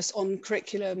focus on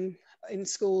curriculum in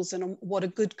schools and on what a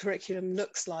good curriculum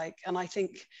looks like. And I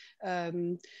think,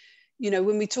 you know,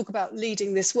 when we talk about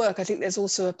leading this work, I think there's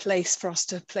also a place for us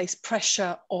to place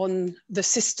pressure on the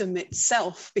system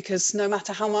itself, because no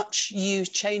matter how much you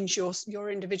change your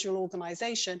individual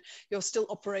organization, you're still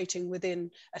operating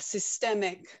within a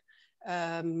systemic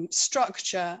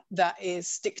structure that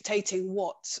is dictating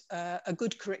what a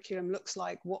good curriculum looks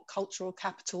like, what cultural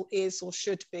capital is or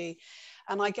should be.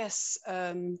 And I guess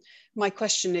my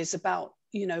question is about,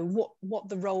 you know, what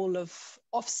the role of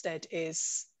Ofsted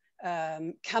is.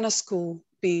 Can a school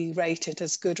be rated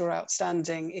as good or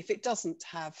outstanding if it doesn't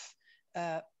have,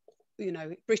 you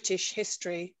know, British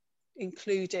history,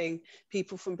 including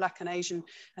people from Black and Asian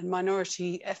and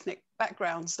minority ethnic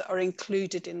backgrounds that are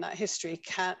included in that history?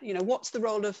 You know, what's the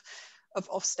role of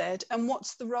Ofsted, and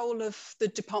what's the role of the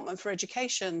Department for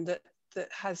Education that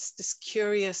has this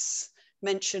curious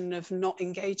mention of not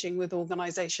engaging with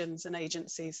organisations and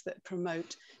agencies that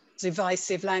promote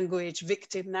divisive language,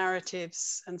 victim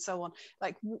narratives, and so on?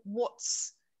 Like,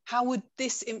 how would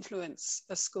this influence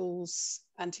a school's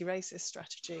anti-racist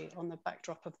strategy on the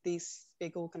backdrop of these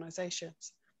big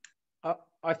organizations?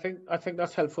 I think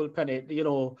that's helpful, Penny. You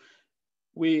know,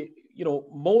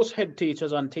 most head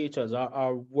teachers and teachers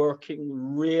are working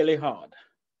really hard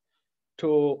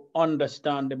to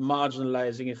understand the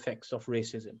marginalizing effects of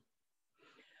racism.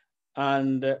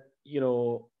 And, you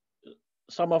know,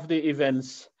 some of the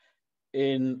events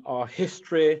in our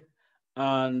history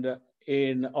and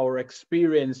in our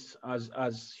experience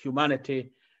as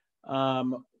humanity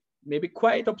may be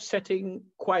quite upsetting,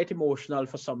 quite emotional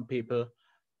for some people.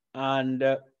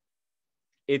 And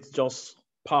it's just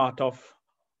part of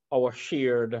our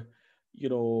shared, you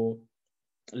know,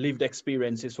 lived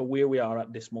experiences for where we are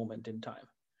at this moment in time.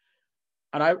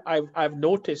 And I've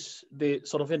noticed the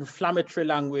sort of inflammatory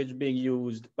language being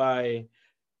used by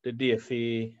the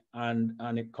DFE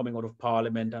and it coming out of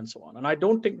Parliament and so on. And I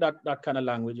don't think that kind of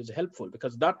language is helpful,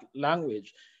 because that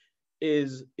language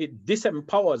it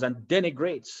disempowers and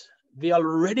denigrates the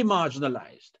already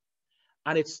marginalized,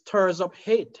 and it stirs up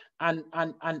hate, and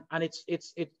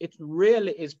it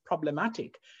really is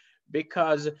problematic,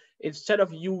 because instead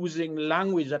of using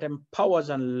language that empowers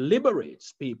and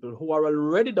liberates people who are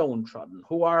already downtrodden,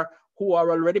 who are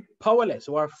already powerless,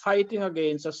 who are fighting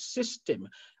against a system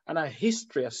and a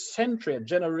history, a century, a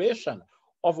generation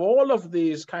of all of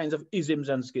these kinds of isms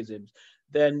and schisms,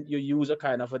 then you use a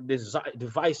kind of a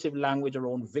divisive language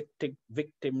around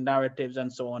victim narratives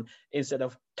and so on, instead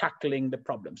of tackling the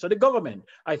problem. So the government,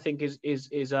 I think, is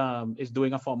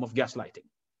doing a form of gaslighting,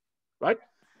 right?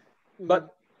 Mm-hmm.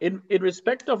 But in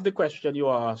respect of the question you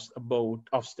asked about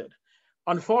Ofsted,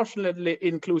 unfortunately,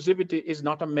 inclusivity is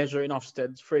not a measure in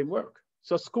Ofsted's framework.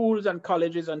 So schools and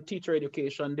colleges and teacher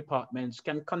education departments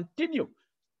can continue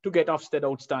to get Ofsted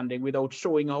outstanding without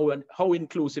showing how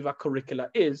inclusive a curricula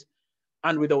is,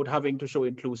 and without having to show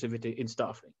inclusivity in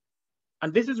staffing.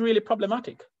 And this is really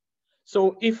problematic.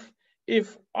 So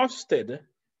if Ofsted,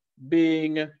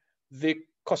 being the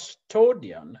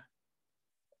custodian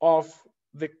of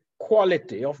the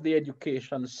quality of the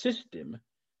education system,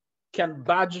 can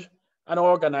badge an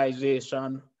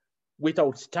organization with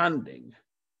outstanding,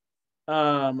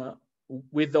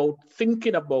 without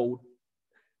thinking about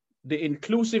the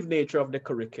inclusive nature of the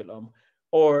curriculum,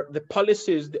 or the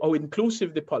policies, how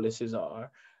inclusive the policies are,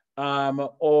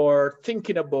 or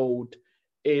thinking about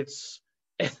its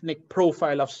ethnic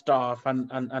profile of staff and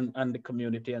the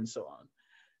community and so on,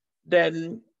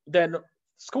 then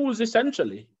schools,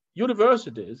 essentially,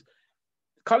 universities,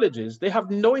 colleges, they have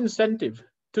no incentive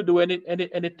to do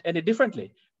any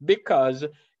differently, because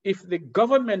if the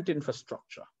government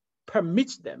infrastructure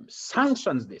permits them,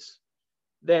 sanctions this,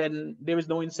 then there is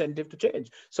no incentive to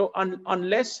change. So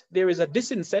unless there is a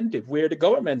disincentive where the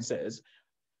government says,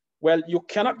 well, you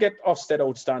cannot get Ofsted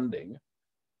outstanding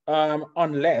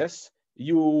unless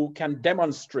you can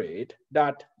demonstrate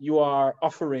that you are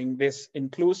offering this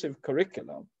inclusive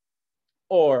curriculum,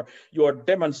 or you are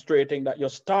demonstrating that your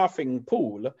staffing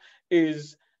pool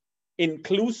is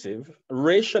inclusive,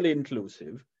 racially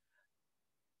inclusive,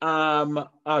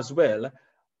 as well,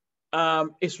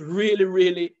 it's really,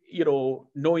 really,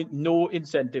 no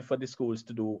incentive for the schools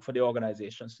to do, for the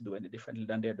organizations to do any differently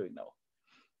than they're doing now.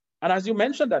 And as you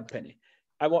mentioned that, Penny,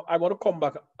 I want to come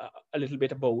back a little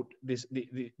bit about this,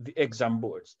 the exam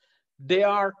boards. They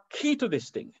are key to this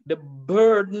thing. The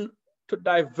burden to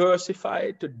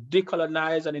diversify, to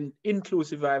decolonize and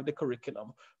inclusify the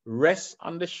curriculum rests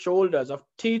on the shoulders of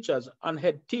teachers and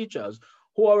head teachers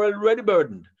who are already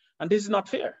burdened. And this is not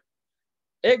fair.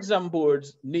 Exam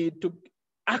boards need to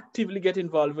actively get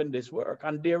involved in this work,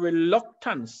 and their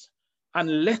reluctance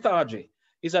and lethargy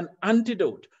is an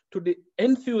antidote to the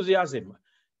enthusiasm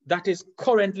that is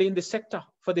currently in the sector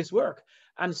for this work.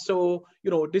 And so,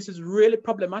 this is really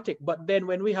problematic. But then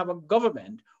when we have a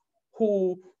government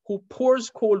who pours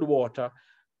cold water,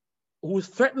 who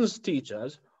threatens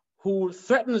teachers, who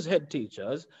threatens head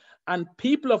teachers, and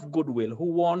people of goodwill who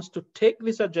wants to take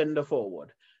this agenda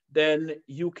forward, then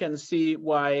you can see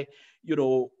why,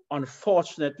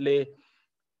 unfortunately,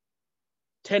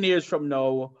 10 years from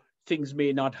now, things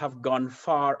may not have gone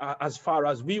far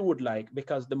as we would like,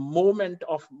 because the moment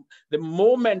of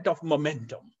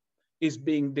momentum is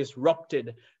being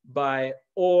disrupted by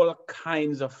all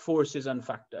kinds of forces and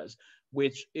factors,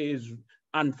 which is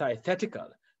antithetical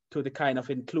to the kind of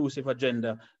inclusive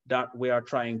agenda that we are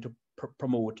trying to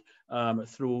promote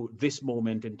through this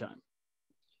moment in time.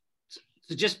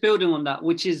 So just building on that,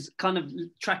 which is kind of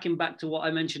tracking back to what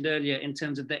I mentioned earlier in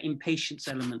terms of the impatience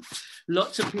element.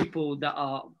 Lots of people that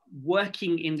are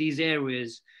working in these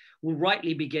areas will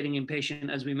rightly be getting impatient,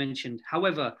 as we mentioned.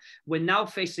 However, we're now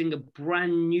facing a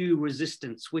brand new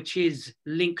resistance, which is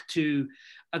linked to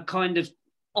a kind of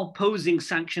opposing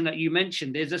sanction that you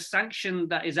mentioned. There's a sanction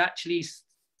that is actually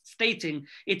stating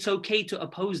it's okay to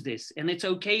oppose this, and it's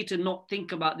okay to not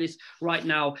think about this right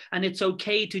now, and it's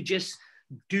okay to just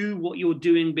do what you're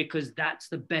doing because that's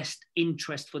the best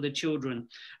interest for the children.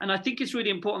 And I think it's really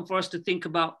important for us to think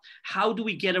about, how do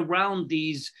we get around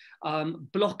these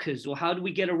blockers, or how do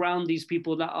we get around these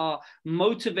people that are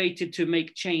motivated to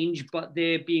make change, but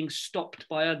they're being stopped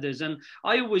by others. And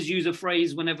I always use a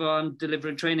phrase whenever I'm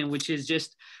delivering training, which is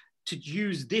just to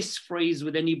use this phrase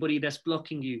with anybody that's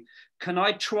blocking you. Can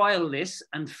I trial this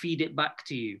and feed it back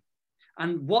to you?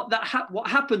 And what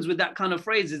happens with that kind of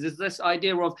phrase is this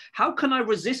idea of, how can I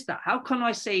resist that? How can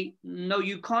I say, no,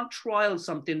 you can't trial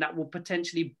something that will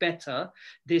potentially better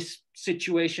this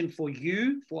situation for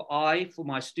you, for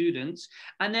my students,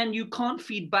 and then you can't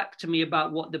feed back to me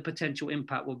about what the potential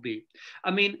impact will be.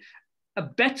 I mean, a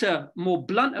better, more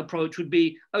blunt approach would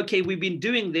be, okay, we've been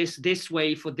doing this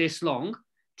way for this long.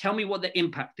 Tell me what the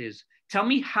impact is. Tell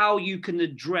me how you can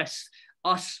address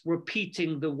us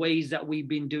repeating the ways that we've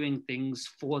been doing things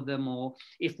for them, or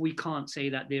if we can't say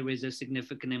that there is a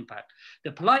significant impact.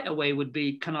 The politer way would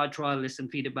be, can I trial this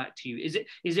and feed it back to you?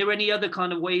 Is there any other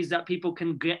kind of ways that people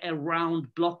can get around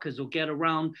blockers, or get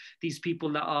around these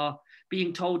people that are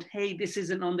being told, hey, this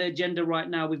isn't on the agenda right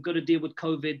now, we've got to deal with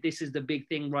COVID, this is the big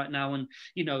thing right now, and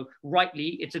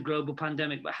rightly it's a global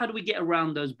pandemic, but how do we get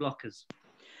around those blockers?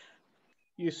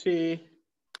 You see,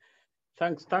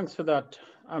 thanks for that,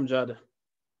 Amjad.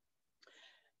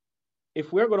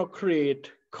 If we're going to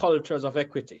create cultures of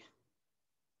equity,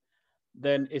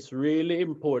 then it's really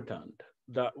important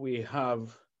that we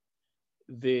have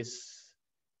this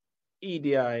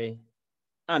EDI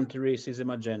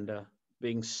anti-racism agenda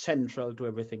being central to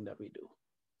everything that we do.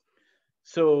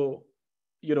 So,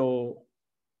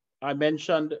 I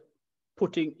mentioned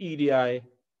putting EDI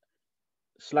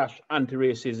 /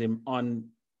 anti-racism on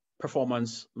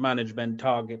performance management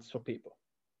targets for people.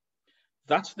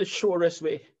 That's the surest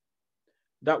way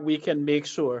that we can make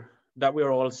sure that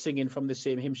we're all singing from the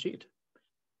same hymn sheet.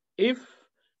 If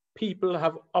people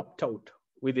have opt out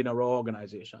within our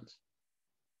organizations,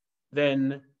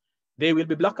 then they will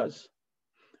be blockers.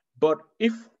 But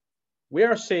if we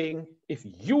are saying, if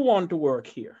you want to work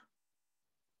here,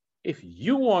 if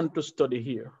you want to study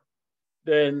here,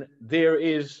 then there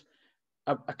is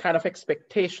a kind of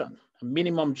expectation, a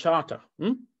minimum charter.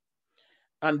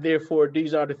 And therefore,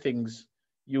 these are the things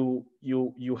you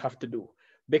have to do,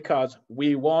 because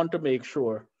we want to make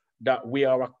sure that we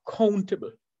are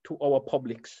accountable to our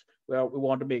publics. We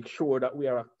want to make sure that we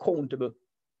are accountable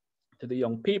to the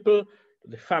young people, to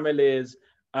the families,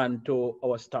 and to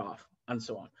our staff, and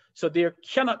so on. So there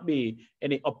cannot be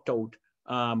any opt-out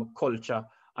culture.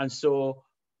 And so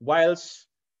whilst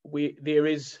there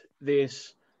is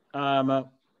this,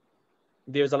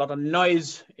 there's a lot of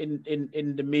noise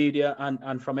in the media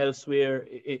and from elsewhere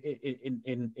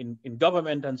in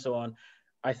government and so on,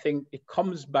 I think it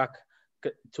comes back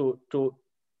to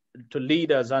to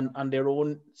leaders and their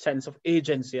own sense of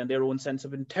agency and their own sense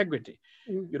of integrity,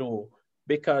 you know,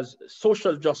 because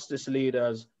social justice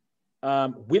leaders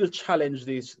will challenge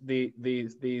these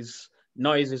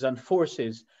noises and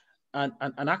forces and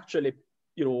actually,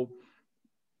 you know,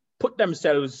 put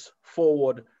themselves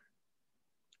forward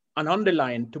and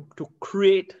underline to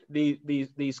create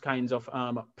these kinds of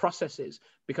processes,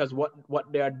 because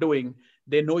what they are doing,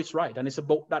 they know it's right, and it's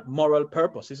about that moral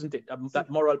purpose, isn't it? That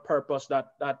moral purpose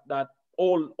that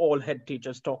all head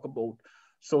teachers talk about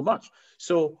so much.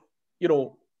 So, you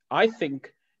know, I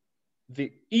think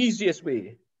the easiest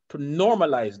way to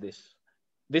normalize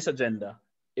this agenda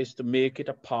is to make it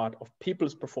a part of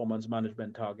people's performance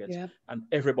management targets, and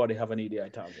everybody have an EDI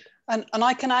target. And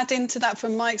I can add into that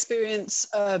from my experience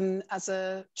as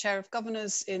a chair of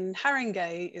governors in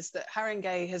Haringey, is that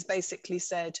Haringey has basically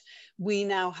said, we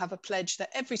now have a pledge that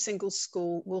every single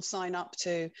school will sign up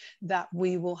to, that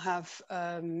we will have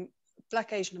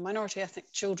Black, Asian and minority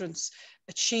ethnic children's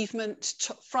achievement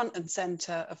front and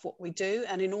centre of what we do.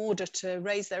 And in order to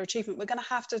raise their achievement, we're going to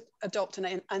have to adopt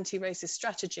an anti-racist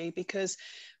strategy, because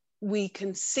we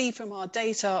can see from our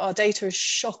data is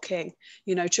shocking.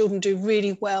 You know, children do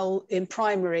really well in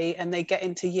primary and they get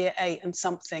into year 8 and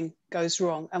something goes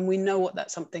wrong. And we know what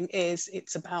that something is.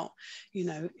 It's about, you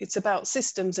know, it's about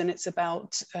systems, and it's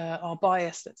about our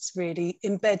bias that's really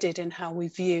embedded in how we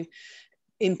view,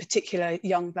 in particular,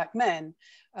 young Black men.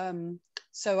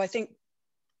 So I think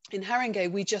in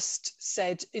Haringey, we just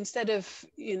said, instead of,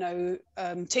 you know,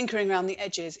 tinkering around the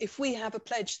edges, if we have a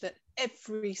pledge that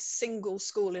every single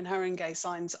school in Haringey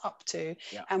signs up to,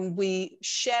 and we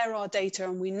share our data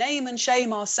and we name and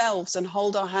shame ourselves and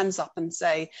hold our hands up and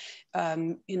say,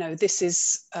 you know, this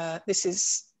is,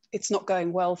 it's not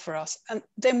going well for us. And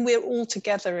then we're all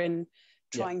together in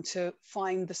trying to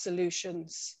find the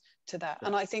solutions to that.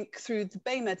 And I think through the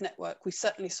BayMed network, we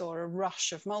certainly saw a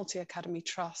rush of multi-academy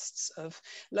trusts, of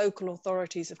local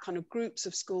authorities, of kind of groups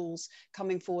of schools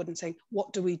coming forward and saying,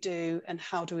 what do we do and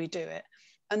how do we do it?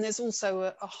 And there's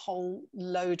also a whole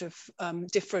load of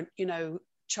different, you know,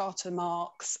 charter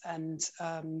marks and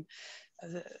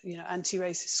you know,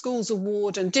 anti-racist schools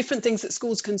award and different things that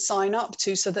schools can sign up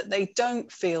to, so that they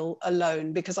don't feel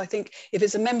alone. Because I think if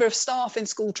it's a member of staff in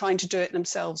school trying to do it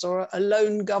themselves, or a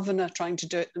lone governor trying to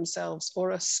do it themselves,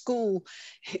 or a school,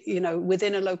 you know,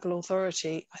 within a local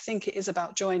authority, I think it is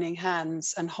about joining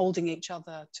hands and holding each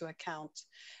other to account.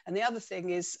 And the other thing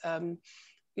is,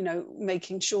 you know,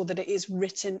 making sure that it is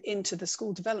written into the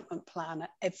school development plan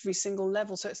at every single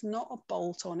level. So it's not a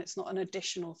bolt on, it's not an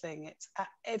additional thing. It's at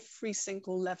every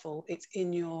single level. It's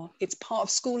in your, it's part of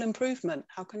school improvement.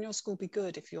 How can your school be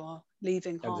good if you're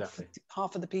leaving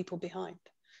half of the people behind?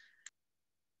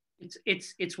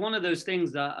 It's one of those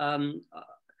things that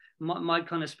my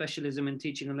kind of specialism in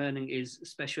teaching and learning is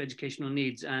special educational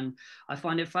needs. And I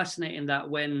find it fascinating that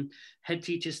when head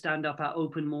teachers stand up at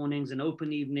open mornings and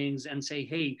open evenings and say,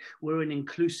 hey, we're an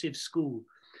inclusive school.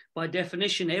 By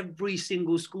definition, every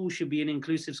single school should be an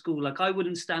inclusive school. Like, I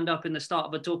wouldn't stand up in the start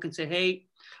of a talk and say, hey,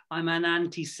 I'm an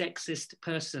anti-sexist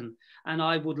person, and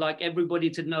I would like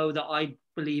everybody to know that I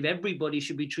believe everybody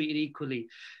should be treated equally.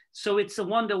 So it's a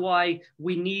wonder why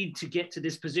we need to get to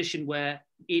this position where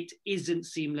it isn't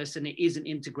seamless and it isn't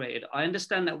integrated. I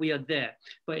understand that we are there,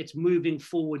 but it's moving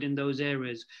forward in those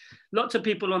areas. Lots of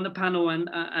people on the panel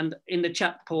and in the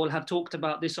chat, Paul, have talked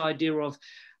about this idea of,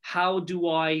 how do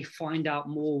I find out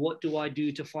more? What do I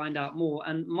do to find out more?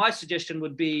 And my suggestion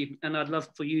would be, and I'd love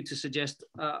for you to suggest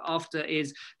after,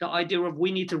 is the idea of,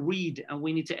 we need to read and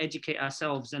we need to educate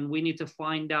ourselves, and we need to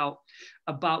find out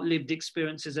about lived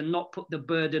experiences and not put the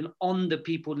burden on the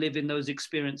people living those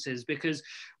experiences. Because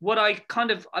what I've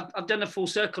done a full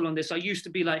circle on this. I used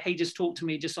to be like, hey, just talk to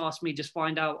me, just ask me, just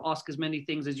find out, ask as many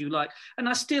things as you like. And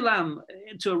I still am,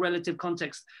 to a relative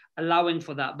context, allowing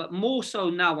for that. But more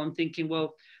so now I'm thinking,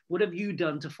 well, what have you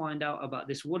done to find out about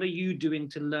this? What are you doing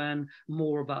to learn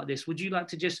more about this? Would you like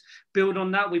to just build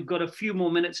on that? We've got a few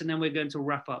more minutes and then we're going to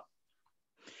wrap up.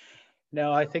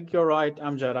 No, I think you're right,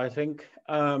 Amjad. I think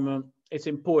it's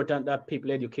important that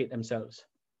people educate themselves.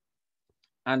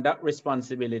 And that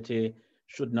responsibility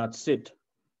should not sit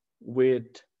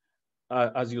with,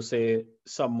 as you say,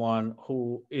 someone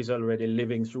who is already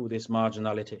living through this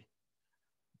marginality.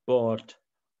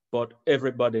 But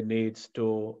everybody needs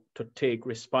to take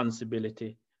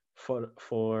responsibility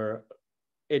for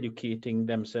educating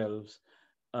themselves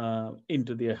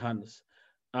into their hands.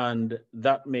 And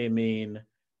that may mean,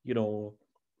 you know,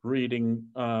 reading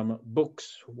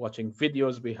books, watching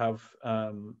videos. We have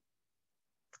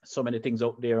so many things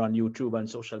out there on YouTube and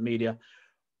social media.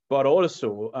 But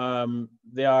also,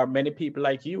 there are many people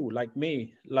like you, like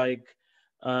me, like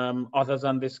others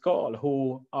on this call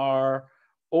who are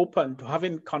open to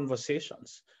having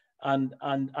conversations. And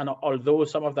although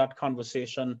some of that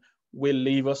conversation will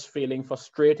leave us feeling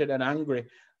frustrated and angry,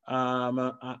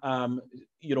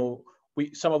 you know,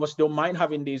 some of us don't mind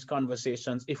having these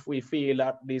conversations if we feel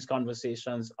that these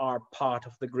conversations are part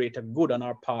of the greater good and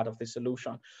are part of the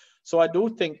solution. So I do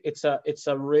think it's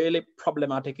a really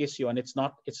problematic issue, and it's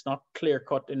not clear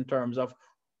cut in terms of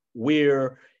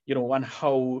where, you know, and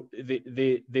how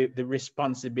the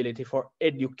responsibility for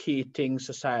educating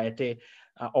society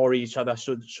or each other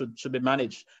should be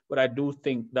managed. But I do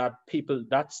think that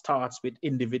that starts with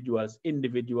individuals,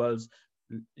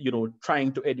 you know,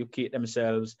 trying to educate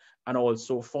themselves and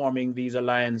also forming these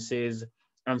alliances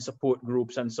and support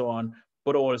groups and so on.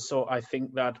 But also I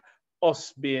think that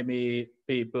us BME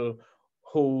people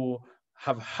who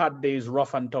have had these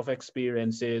rough and tough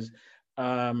experiences,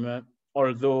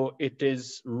 although it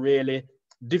is really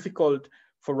difficult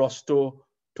for us to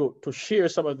share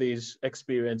some of these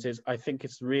experiences, I think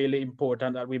it's really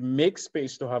important that we make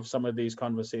space to have some of these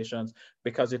conversations,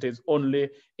 because it is only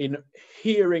in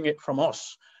hearing it from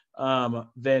us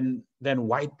then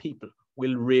white people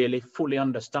will really fully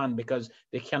understand, because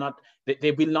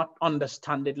they will not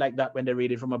understand it like that when they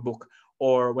read it from a book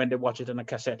or when they watch it on a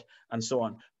cassette and so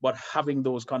on. But having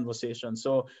those conversations,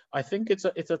 so I think it's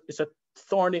a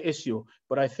thorny issue,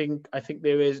 but I think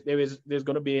there's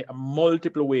going to be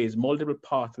multiple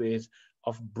pathways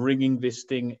of bringing this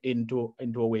thing into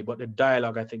a way. But the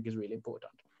dialogue, I think, is really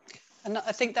important. And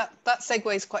I think that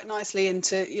segues quite nicely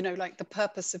into, you know, like the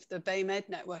purpose of the BayMed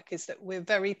network is that we're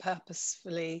very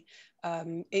purposefully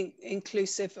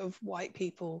inclusive of white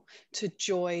people to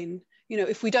join. You know,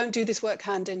 if we don't do this work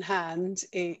hand in hand,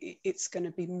 it's going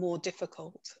to be more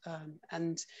difficult.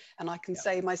 And I can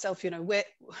say myself, you know,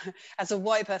 as a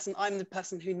white person, I'm the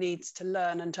person who needs to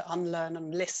learn and to unlearn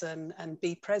and listen and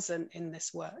be present in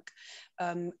this work.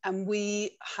 And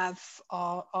we have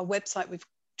our website. We've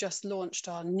just launched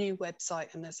our new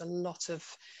website, and there's a lot of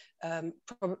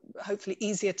hopefully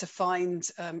easier to find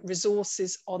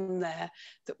resources on there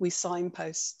that we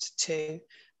signpost to.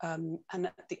 And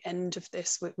at the end of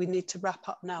this, we need to wrap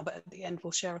up now, but at the end we'll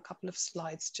share a couple of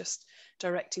slides just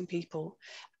directing people.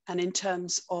 And in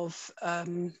terms of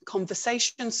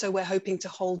conversations, so we're hoping to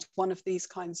hold one of these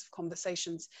kinds of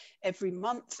conversations every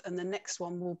month, and the next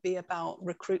one will be about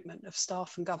recruitment of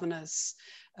staff and governors,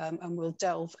 and we'll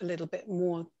delve a little bit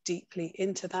more deeply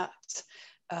into that.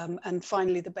 And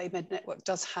finally, the BayMed network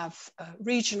does have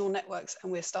regional networks, and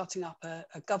we're starting up a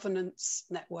governance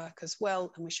network as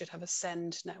well, and we should have a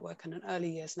SEND network and an early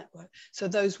years network. So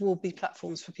those will be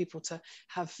platforms for people to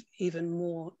have even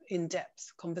more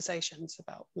in-depth conversations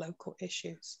about local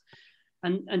issues.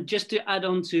 And just to add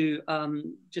on to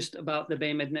just about the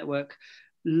BayMed network,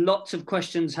 lots of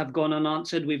questions have gone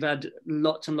unanswered. We've had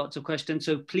lots and lots of questions.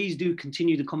 So please do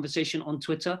continue the conversation on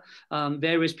Twitter.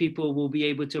 Various people will be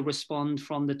able to respond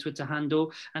from the Twitter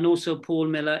handle. And also Paul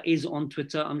Miller is on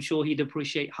Twitter. I'm sure he'd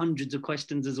appreciate hundreds of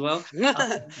questions as well.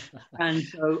 And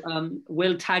so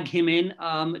we'll tag him in.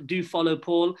 Do follow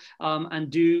Paul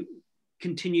and do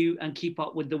continue and keep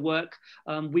up with the work.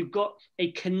 We've got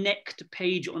a connect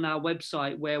page on our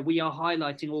website where we are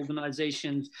highlighting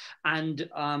organizations and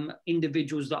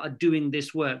individuals that are doing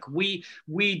this work. We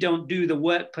don't do the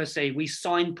work per se. We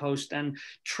signpost and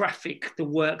traffic the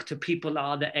work to people that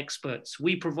are the experts.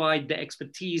 We provide the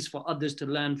expertise for others to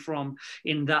learn from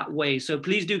in that way. So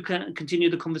please do continue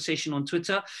the conversation on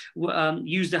Twitter.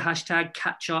 Use the hashtag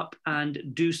 #catchup and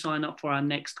do sign up for our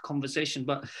next conversation.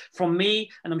 But from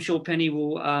me, and I'm sure Penny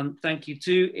will thank you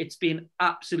too, it's been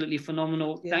absolutely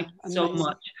phenomenal. Yeah, thank you so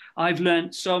much. I've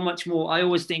learned so much more. I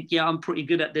always think, yeah, I'm pretty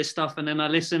good at this stuff, and then I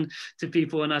listen to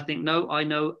people and I think, no, I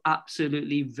know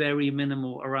absolutely very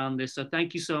minimal around this. So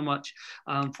thank you so much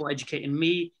for educating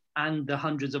me and the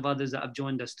hundreds of others that have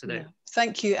joined us today. Yeah.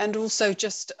 Thank you. And also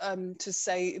just to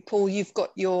say, Paul, you've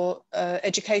got your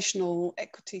educational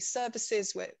equity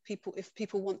services where if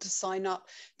people want to sign up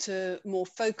to more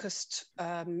focused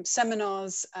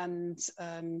seminars and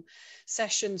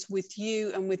sessions with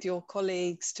you and with your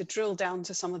colleagues to drill down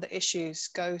to some of the issues,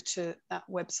 go to that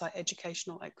website,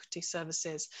 Educational Equity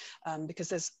Services, because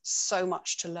there's so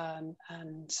much to learn,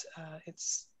 and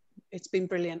it's been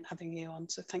brilliant having you on.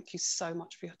 So thank you so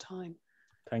much for your time.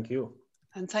 Thank you.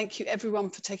 And thank you everyone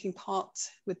for taking part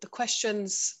with the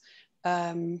questions.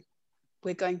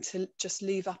 We're going to just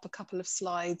leave up a couple of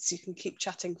slides. You can keep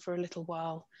chatting for a little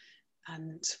while,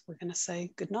 and we're going to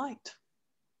say good night.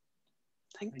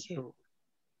 Thank you.